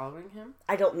like following him?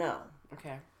 I don't know.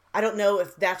 Okay. I don't know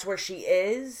if that's where she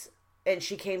is and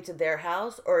she came to their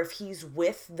house, or if he's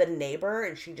with the neighbor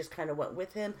and she just kind of went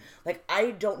with him. Like, I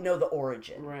don't know the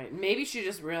origin. Right. Maybe she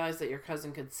just realized that your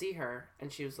cousin could see her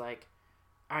and she was like,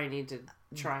 I need to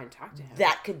try and talk to him.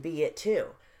 That could be it too.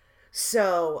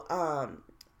 So,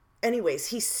 anyways,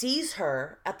 he sees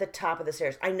her at the top of the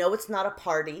stairs. I know it's not a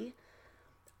party.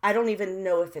 I don't even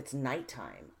know if it's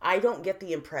nighttime. I don't get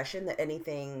the impression that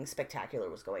anything spectacular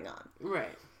was going on.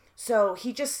 Right. So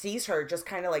he just sees her just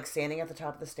kind of like standing at the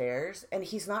top of the stairs, and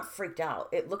he's not freaked out.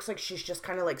 It looks like she's just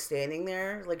kind of like standing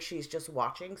there, like she's just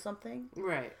watching something.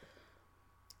 Right.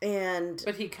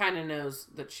 But he kind of knows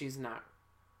that she's not.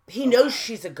 He knows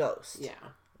she's a ghost.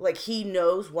 Yeah. Like he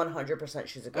knows 100%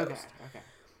 she's a ghost. Okay.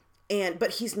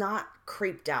 But he's not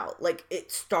creeped out. Like,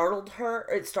 it startled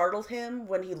him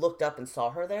when he looked up and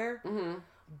saw her there.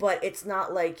 But it's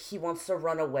not like he wants to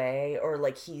run away or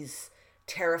like he's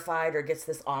terrified or gets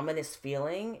this ominous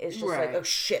feeling. It's just like, oh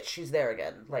shit, she's there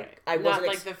again. Like, I wasn't...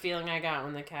 Not like the feeling I got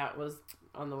when the cat was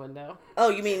on the window. Oh,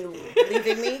 you mean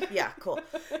leaving me? Yeah, cool.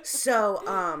 So,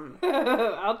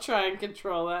 I'll try and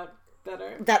control that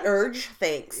better. That urge?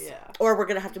 Thanks. Yeah. Or we're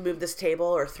going to have to move this table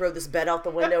or throw this bed out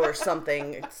the window or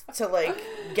something to, like,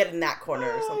 get in that corner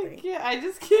or something. I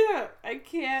just can't. I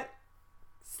can't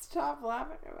stop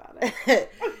laughing about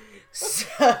it.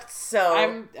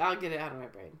 So I'll get it out of my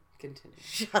brain. Continue.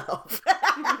 Shut up.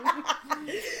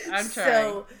 I'm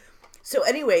trying. So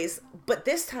anyways, but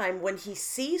this time when he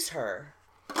sees her,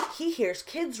 he hears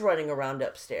kids running around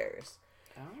upstairs.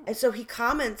 Oh. And so he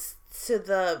comments to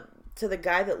the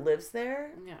guy that lives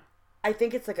there. Yeah. I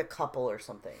think it's like a couple or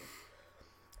something.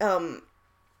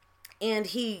 And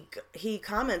he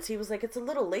comments, he was like, it's a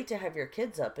little late to have your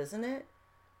kids up, isn't it?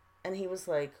 And he was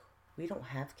like, we don't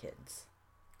have kids.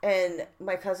 And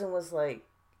my cousin was like,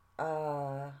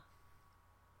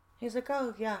 he's like,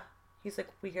 oh yeah. He's like,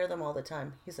 we hear them all the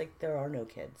time. He's like, there are no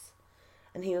kids.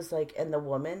 And he was like, and the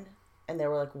woman? And they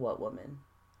were like, what woman?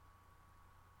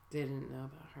 They didn't know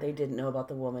about her. They didn't know about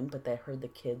the woman, but they heard the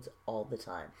kids all the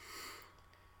time.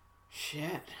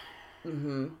 Shit.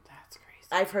 Mm-hmm. That's crazy.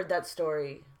 I've heard that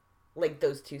story, like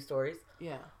those two stories.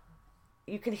 Yeah.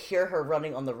 You can hear her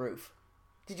running on the roof.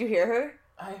 Did you hear her?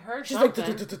 I heard She's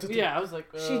something. Like, yeah, I was like,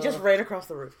 she just ran across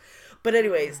the roof. But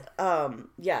anyways,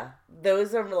 yeah,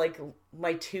 those are like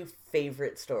my two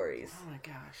favorite stories. Oh my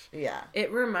gosh. Yeah.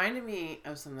 It reminded me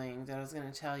of something that I was going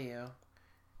to tell you.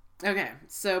 Okay,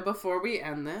 so before we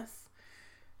end this,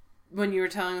 when you were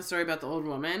telling the story about the old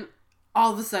woman,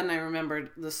 all of a sudden I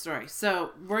remembered the story.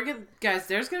 So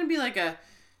there's going to be like a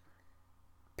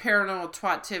Paranormal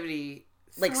Twattivity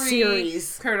like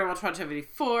series. Paranormal Twattivity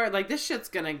 4. Like, this shit's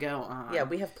going to go on. Yeah,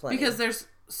 we have plenty. Because there's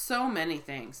so many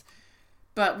things.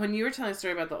 But when you were telling the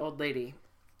story about the old lady,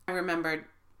 I remembered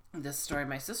this story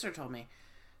my sister told me.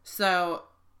 So,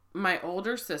 my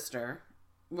older sister,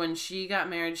 when she got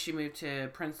married, she moved to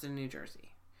Princeton, New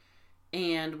Jersey.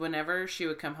 And whenever she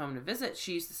would come home to visit,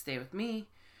 she used to stay with me.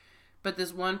 But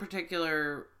this one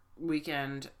particular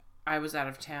weekend, I was out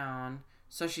of town,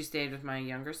 so she stayed with my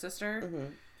younger sister. Mm-hmm.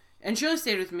 And she only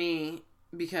stayed with me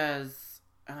because...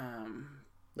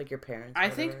 like your parents? I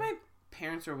think my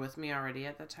parents were with me already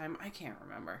at that time. I can't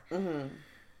remember. Mm-hmm.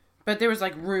 But there was,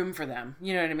 like, room for them.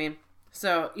 You know what I mean?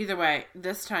 So, either way,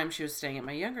 this time she was staying at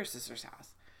my younger sister's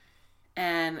house.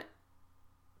 And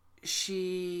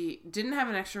she didn't have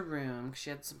an extra room.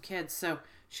 She had some kids. So,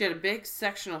 she had a big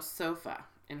sectional sofa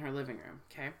in her living room.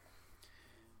 Okay?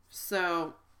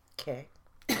 So... Okay.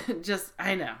 Just,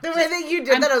 I know. The way that you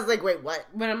did that, I was like, wait, what?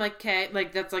 But I'm like, okay,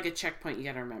 like, that's like a checkpoint you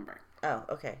gotta remember. Oh,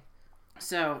 okay.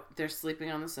 So, they're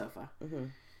sleeping on the sofa. Mm-hmm.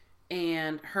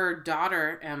 And her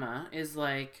daughter, Emma, is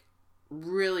like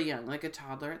really young, like a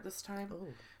toddler at this time.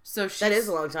 Ooh. So that is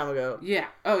a long time ago. Yeah.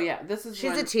 Oh, yeah. She's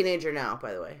a teenager now,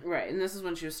 by the way. Right, and this is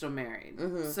when she was still married.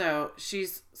 Mm-hmm. So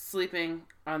she's sleeping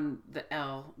on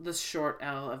the short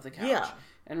L of the couch. Yeah.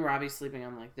 And Robbie's sleeping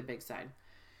on, like, the big side.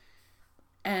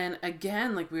 And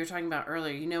again, like we were talking about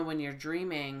earlier, you know, when you're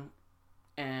dreaming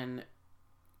and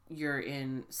you're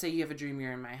in, say you have a dream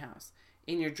you're in my house.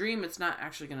 In your dream, it's not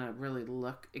actually going to really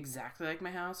look exactly like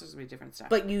my house. There's going to be different stuff.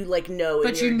 But you, like, know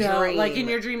in your dream. Like, in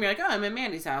your dream, you're like, oh, I'm in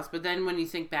Mandy's house. But then when you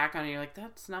think back on it, you're like,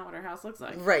 that's not what her house looks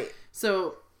like. Right.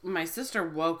 So my sister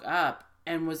woke up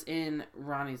and was in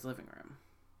Ronnie's living room.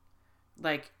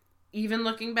 Like, even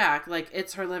looking back, like,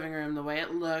 it's her living room. The way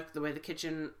it looked, the way the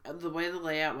kitchen, the way the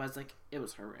layout was, like, it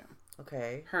was her room.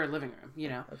 Okay. Her living room, you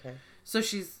know? Okay. So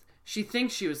she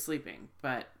thinks she was sleeping,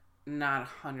 but not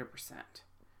 100%.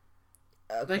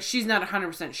 Okay. Like, she's not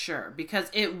 100% sure, because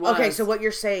it was... Okay, so what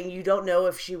you're saying, you don't know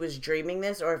if she was dreaming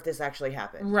this or if this actually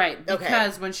happened. Right,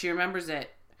 because when she remembers it,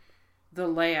 the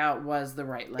layout was the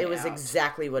right layout. It was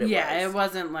exactly what it was. Yeah, it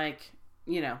wasn't like,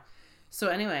 you know. So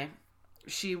anyway,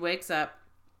 she wakes up,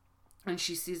 and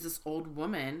she sees this old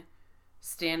woman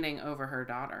standing over her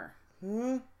daughter.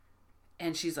 Hmm?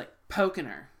 And she's, like, poking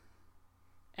her.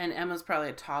 And Emma's probably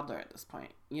a toddler at this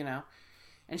point, you know?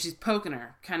 And she's poking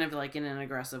her, kind of like in an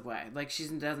aggressive way. Like, she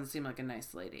doesn't seem like a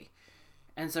nice lady.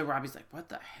 And so Robbie's like, what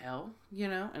the hell? You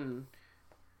know? And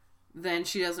then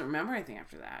she doesn't remember anything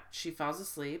after that. She falls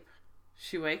asleep.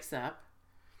 She wakes up.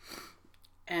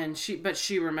 And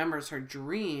she remembers her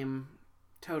dream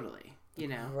totally, you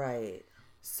know? Right.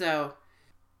 So,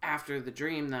 after the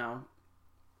dream, though,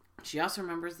 she also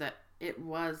remembers that it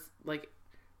was, like,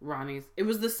 Ronnie's. It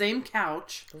was the same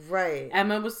couch. Right.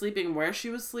 Emma was sleeping where she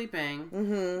was sleeping.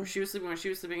 Mm-hmm. She was sleeping where she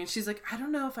was sleeping. And she's like, I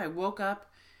don't know if I woke up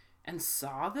and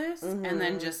saw this and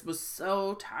then just was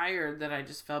so tired that I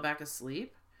just fell back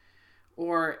asleep.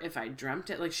 Or if I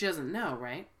dreamt it. Like, she doesn't know,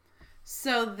 right?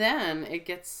 So then it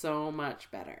gets so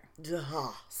much better.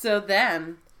 Ugh. So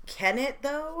then... Can it,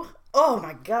 though? Oh,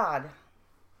 my God.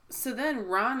 So then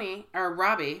Robbie...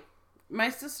 My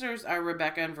sisters are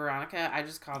Rebecca and Veronica. I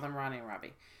just call them Ronnie and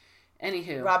Robbie.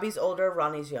 Anywho. Robbie's older,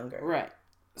 Ronnie's younger. Right.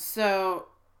 So,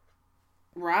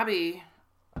 Robbie,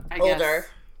 older,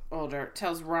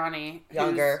 tells Ronnie,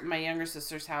 who's my younger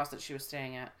sister's house that she was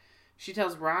staying at. She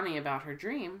tells Ronnie about her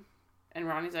dream. And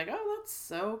Ronnie's like, oh, that's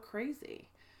so crazy.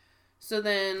 So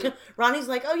then... Ronnie's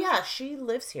like, oh yeah, she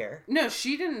lives here. No,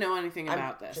 she didn't know anything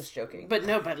about this. Just joking. But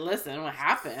listen, what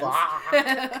happens? So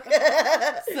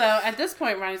at this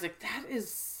point, Ronnie's like, that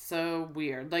is so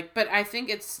weird. Like, but I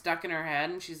think it's stuck in her head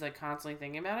and she's like constantly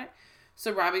thinking about it.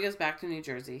 So Robbie goes back to New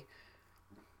Jersey.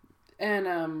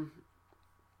 And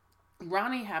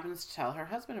Ronnie happens to tell her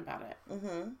husband about it.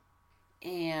 Mm-hmm.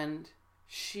 And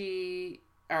he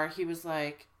was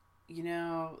like, you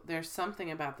know, there's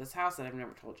something about this house that I've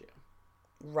never told you.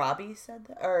 Robbie said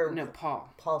that? Or no,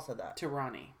 Paul. Paul said that. To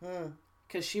Ronnie.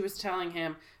 Because she was telling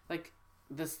him, like,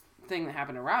 this thing that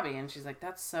happened to Robbie, and she's like,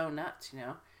 that's so nuts, you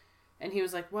know? And he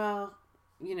was like, well,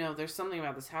 you know, there's something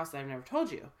about this house that I've never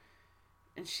told you.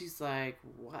 And she's like,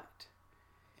 what?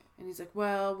 And he's like,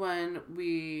 well,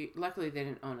 luckily they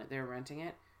didn't own it, they were renting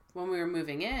it. When we were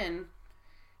moving in,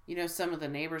 you know, some of the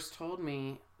neighbors told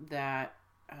me that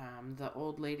the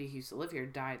old lady who used to live here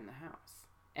died in the house.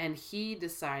 And he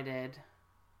decided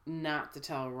not to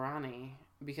tell Ronnie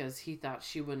because he thought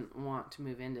she wouldn't want to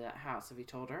move into that house if he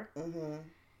told her. Mm-hmm.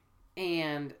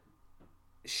 And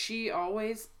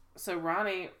so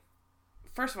Ronnie,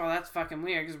 first of all, that's fucking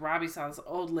weird because Robbie saw this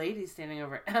old lady standing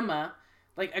over Emma,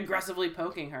 like aggressively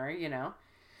poking her, you know?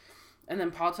 And then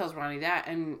Paul tells Ronnie that,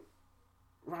 and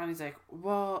Ronnie's like,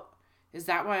 well, is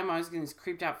that why I'm always getting these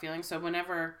creeped out feelings? So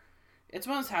whenever... It's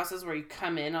one of those houses where you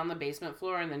come in on the basement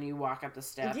floor and then you walk up the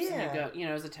steps and you go, you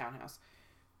know, it's a townhouse.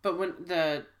 But when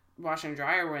the washer and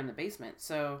dryer were in the basement,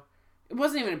 so it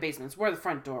wasn't even a basement. It's where the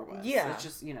front door was. Yeah. So it's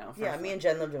just, you know. Yeah, me and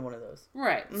Jen lived in one of those.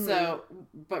 Right. Mm-hmm. So,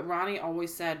 but Ronnie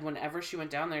always said whenever she went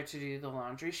down there to do the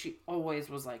laundry, she always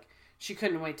was like, she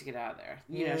couldn't wait to get out of there.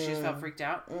 You know, she just felt freaked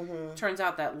out. Mm-hmm. Turns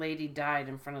out that lady died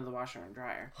in front of the washer and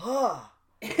dryer.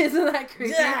 Isn't that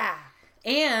creepy? Yeah.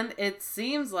 And it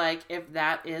seems like if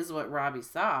that is what Robbie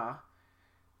saw,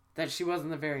 that she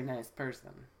wasn't a very nice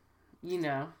person. You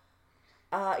know?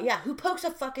 Yeah, who pokes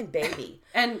a fucking baby?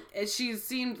 And she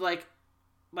seemed like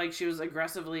she was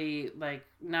aggressively, like,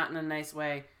 not in a nice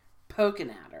way, poking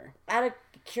at her. Out of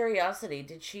curiosity,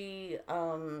 did she,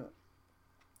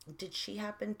 Did she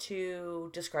happen to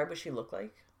describe what she looked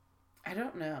like? I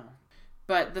don't know.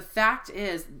 But the fact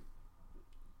is,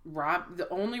 the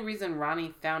only reason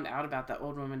Ronnie found out about that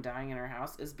old woman dying in her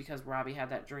house is because Robbie had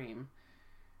that dream.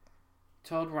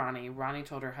 Told Ronnie. Ronnie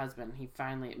told her husband. He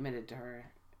finally admitted to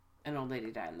her an old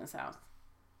lady died in this house.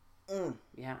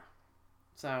 Yeah.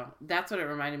 So that's what it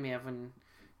reminded me of when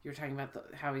you were talking about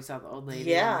how he saw the old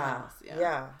lady in the house.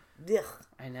 Yeah. Ugh.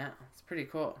 I know. It's pretty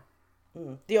cool.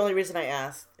 The only reason I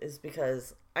asked is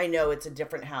because I know it's a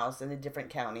different house in a different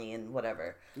county and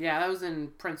whatever. Yeah, that was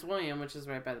in Prince William, which is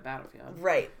right by the battlefield.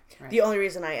 Right. The only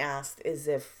reason I asked is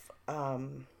if,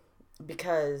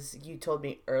 because you told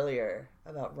me earlier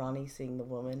about Ronnie seeing the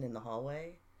woman in the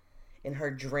hallway in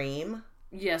her dream.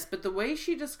 Yes, but the way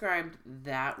she described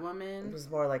that woman... It was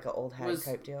more like an old hag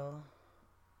type deal.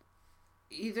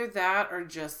 Either that or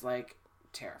just, like,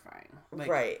 terrifying. Like,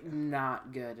 right.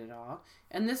 Not good at all.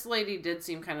 And this lady did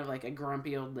seem kind of like a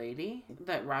grumpy old lady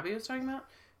that Robbie was talking about.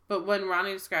 But when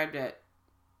Ronnie described it,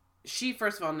 she,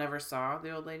 first of all, never saw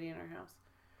the old lady in her house.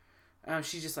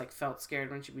 She just, like, felt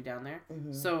scared when she'd be down there.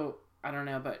 Mm-hmm. So, I don't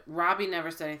know. But Robbie never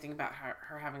said anything about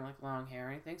her having, like, long hair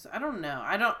or anything. So, I don't know.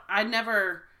 I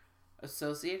never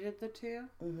associated the two.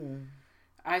 Mm-hmm.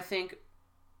 I think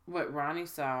what Ronnie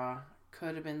saw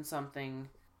could have been something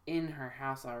in her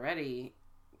house already,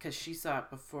 because she saw it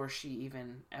before she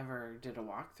even ever did a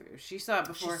walkthrough. She saw it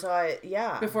before. She saw it,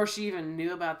 yeah. Before she even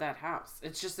knew about that house.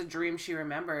 It's just a dream she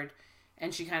remembered,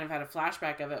 and she kind of had a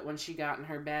flashback of it when she got in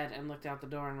her bed and looked out the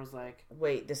door and was like,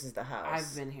 "Wait, this is the house.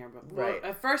 I've been here before." Right.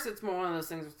 At first, it's more one of those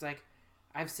things where it's like,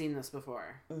 "I've seen this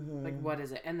before." Mm-hmm. Like, what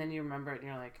is it? And then you remember it, and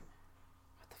you're like,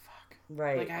 "What the fuck?"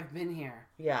 Right. Like, I've been here.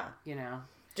 Yeah. You know.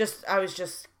 I was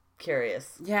just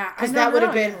curious. Yeah, because that would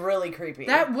have been really creepy.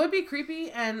 That would be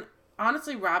creepy, and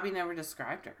honestly, Robbie never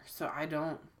described her, so I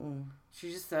don't.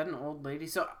 She just said an old lady.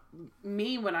 So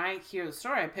me, when I hear the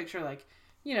story, I picture like,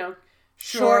 you know,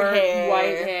 short hair,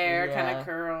 white hair, kind of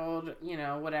curled, you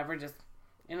know, whatever, just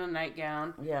in a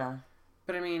nightgown. Yeah.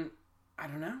 But I mean, I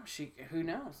don't know. Who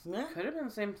knows? Yeah. Could have been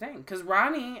the same thing. Because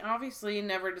Ronnie obviously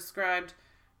never described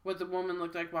what the woman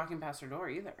looked like walking past her door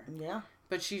either. Yeah.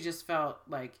 But she just felt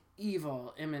like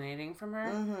evil emanating from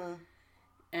her. Mm-hmm.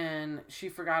 And she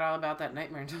forgot all about that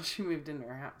nightmare until she moved into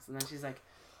her house. And then she's like,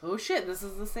 oh shit, this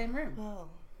is the same room. Oh,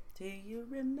 do you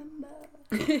remember?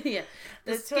 Yeah.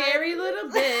 The scary little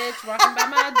bitch walking by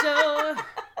my door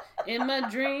in my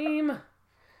dream.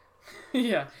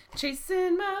 Yeah.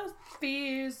 Chasing my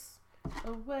fears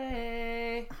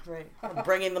away. Right.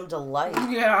 Bringing them to life.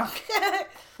 Yeah.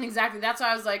 Exactly. That's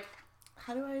why I was like,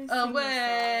 how do I sing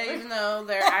away, even though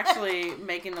they're actually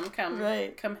making them come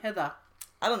hither.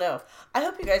 I don't know. I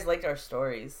hope you guys liked our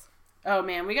stories. Oh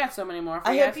man, we got so many more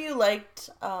for you. I hope you liked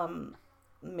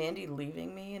Mandy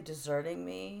leaving me and deserting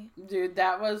me. Dude,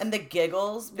 that was... And the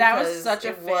giggles. That was such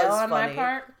a fail on my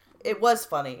part. It was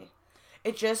funny.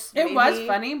 It just It was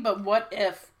funny, but what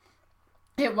if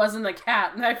it wasn't a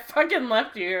cat and I fucking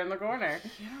left you here in the corner?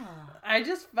 Yeah. I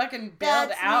just fucking bailed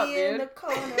out, dude. That's me in the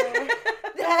corner.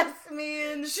 That's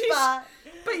me in the spot.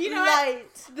 But you know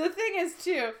what? The thing is,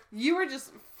 too, you were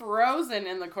just frozen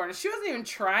in the corner. She wasn't even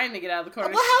trying to get out of the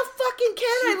corner. Well, how fucking can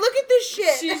I? Look at this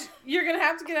shit. You're going to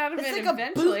have to get out of it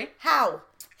eventually. How?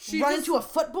 Run into a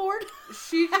footboard?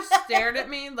 She just stared at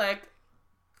me like,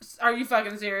 are you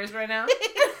fucking serious right now?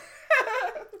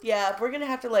 Yeah, we're going to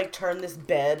have to, like, turn this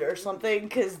bed or something,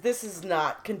 because this is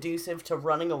not conducive to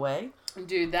running away.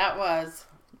 Dude, that was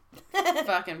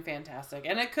fucking fantastic.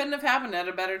 And it couldn't have happened at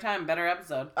a better time, better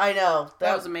episode. I know.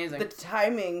 That was amazing. The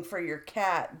timing for your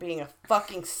cat being a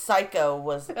fucking psycho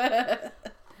was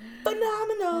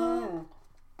phenomenal.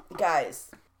 Guys,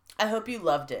 I hope you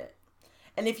loved it.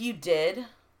 And if you did,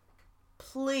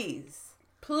 please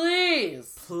tell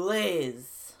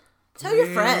your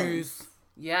friends.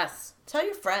 Yes. Tell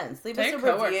your friends. Leave us a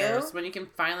review. When you can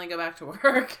finally go back to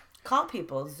work. Call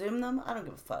people. Zoom them. I don't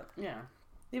give a fuck. Yeah.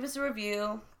 Leave us a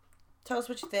review. Tell us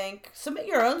what you think. Submit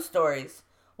your own stories.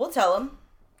 We'll tell them.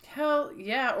 Hell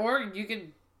yeah. Or you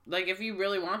could, like, if you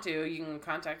really want to, you can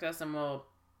contact us and we'll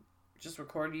just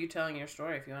record you telling your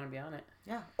story if you want to be on it.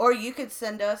 Yeah. Or you could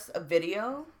send us a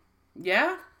video.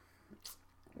 Yeah.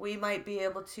 We might be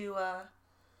able to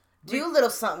do a little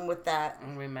something with that.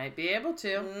 We might be able to.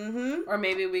 Mm-hmm. Or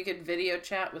maybe we could video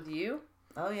chat with you.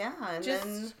 Oh, yeah. And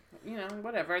then, you know,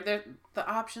 whatever. The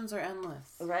options are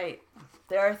endless. Right.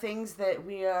 There are things that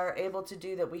we are able to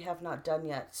do that we have not done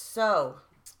yet. So,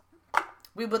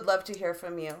 we would love to hear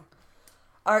from you.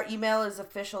 Our email is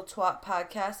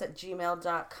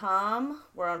officialtwatpodcast@gmail.com.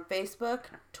 We're on Facebook,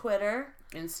 Twitter,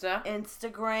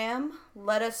 Instagram.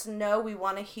 Let us know. We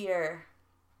want to hear.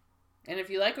 And if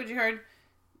you like what you heard,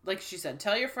 like she said,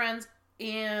 tell your friends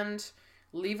and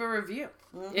leave a review.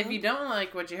 Mm-hmm. If you don't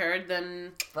like what you heard,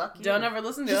 then don't ever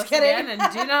listen to us again and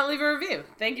do not leave a review.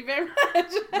 Thank you very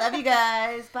much. Love you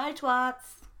guys. Bye,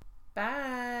 twats.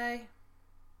 Bye.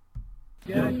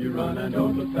 Yes, you run and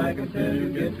don't look back until you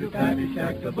get to Patty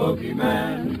Shack. The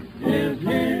boogeyman is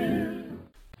here.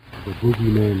 The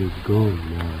boogeyman is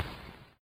gone now.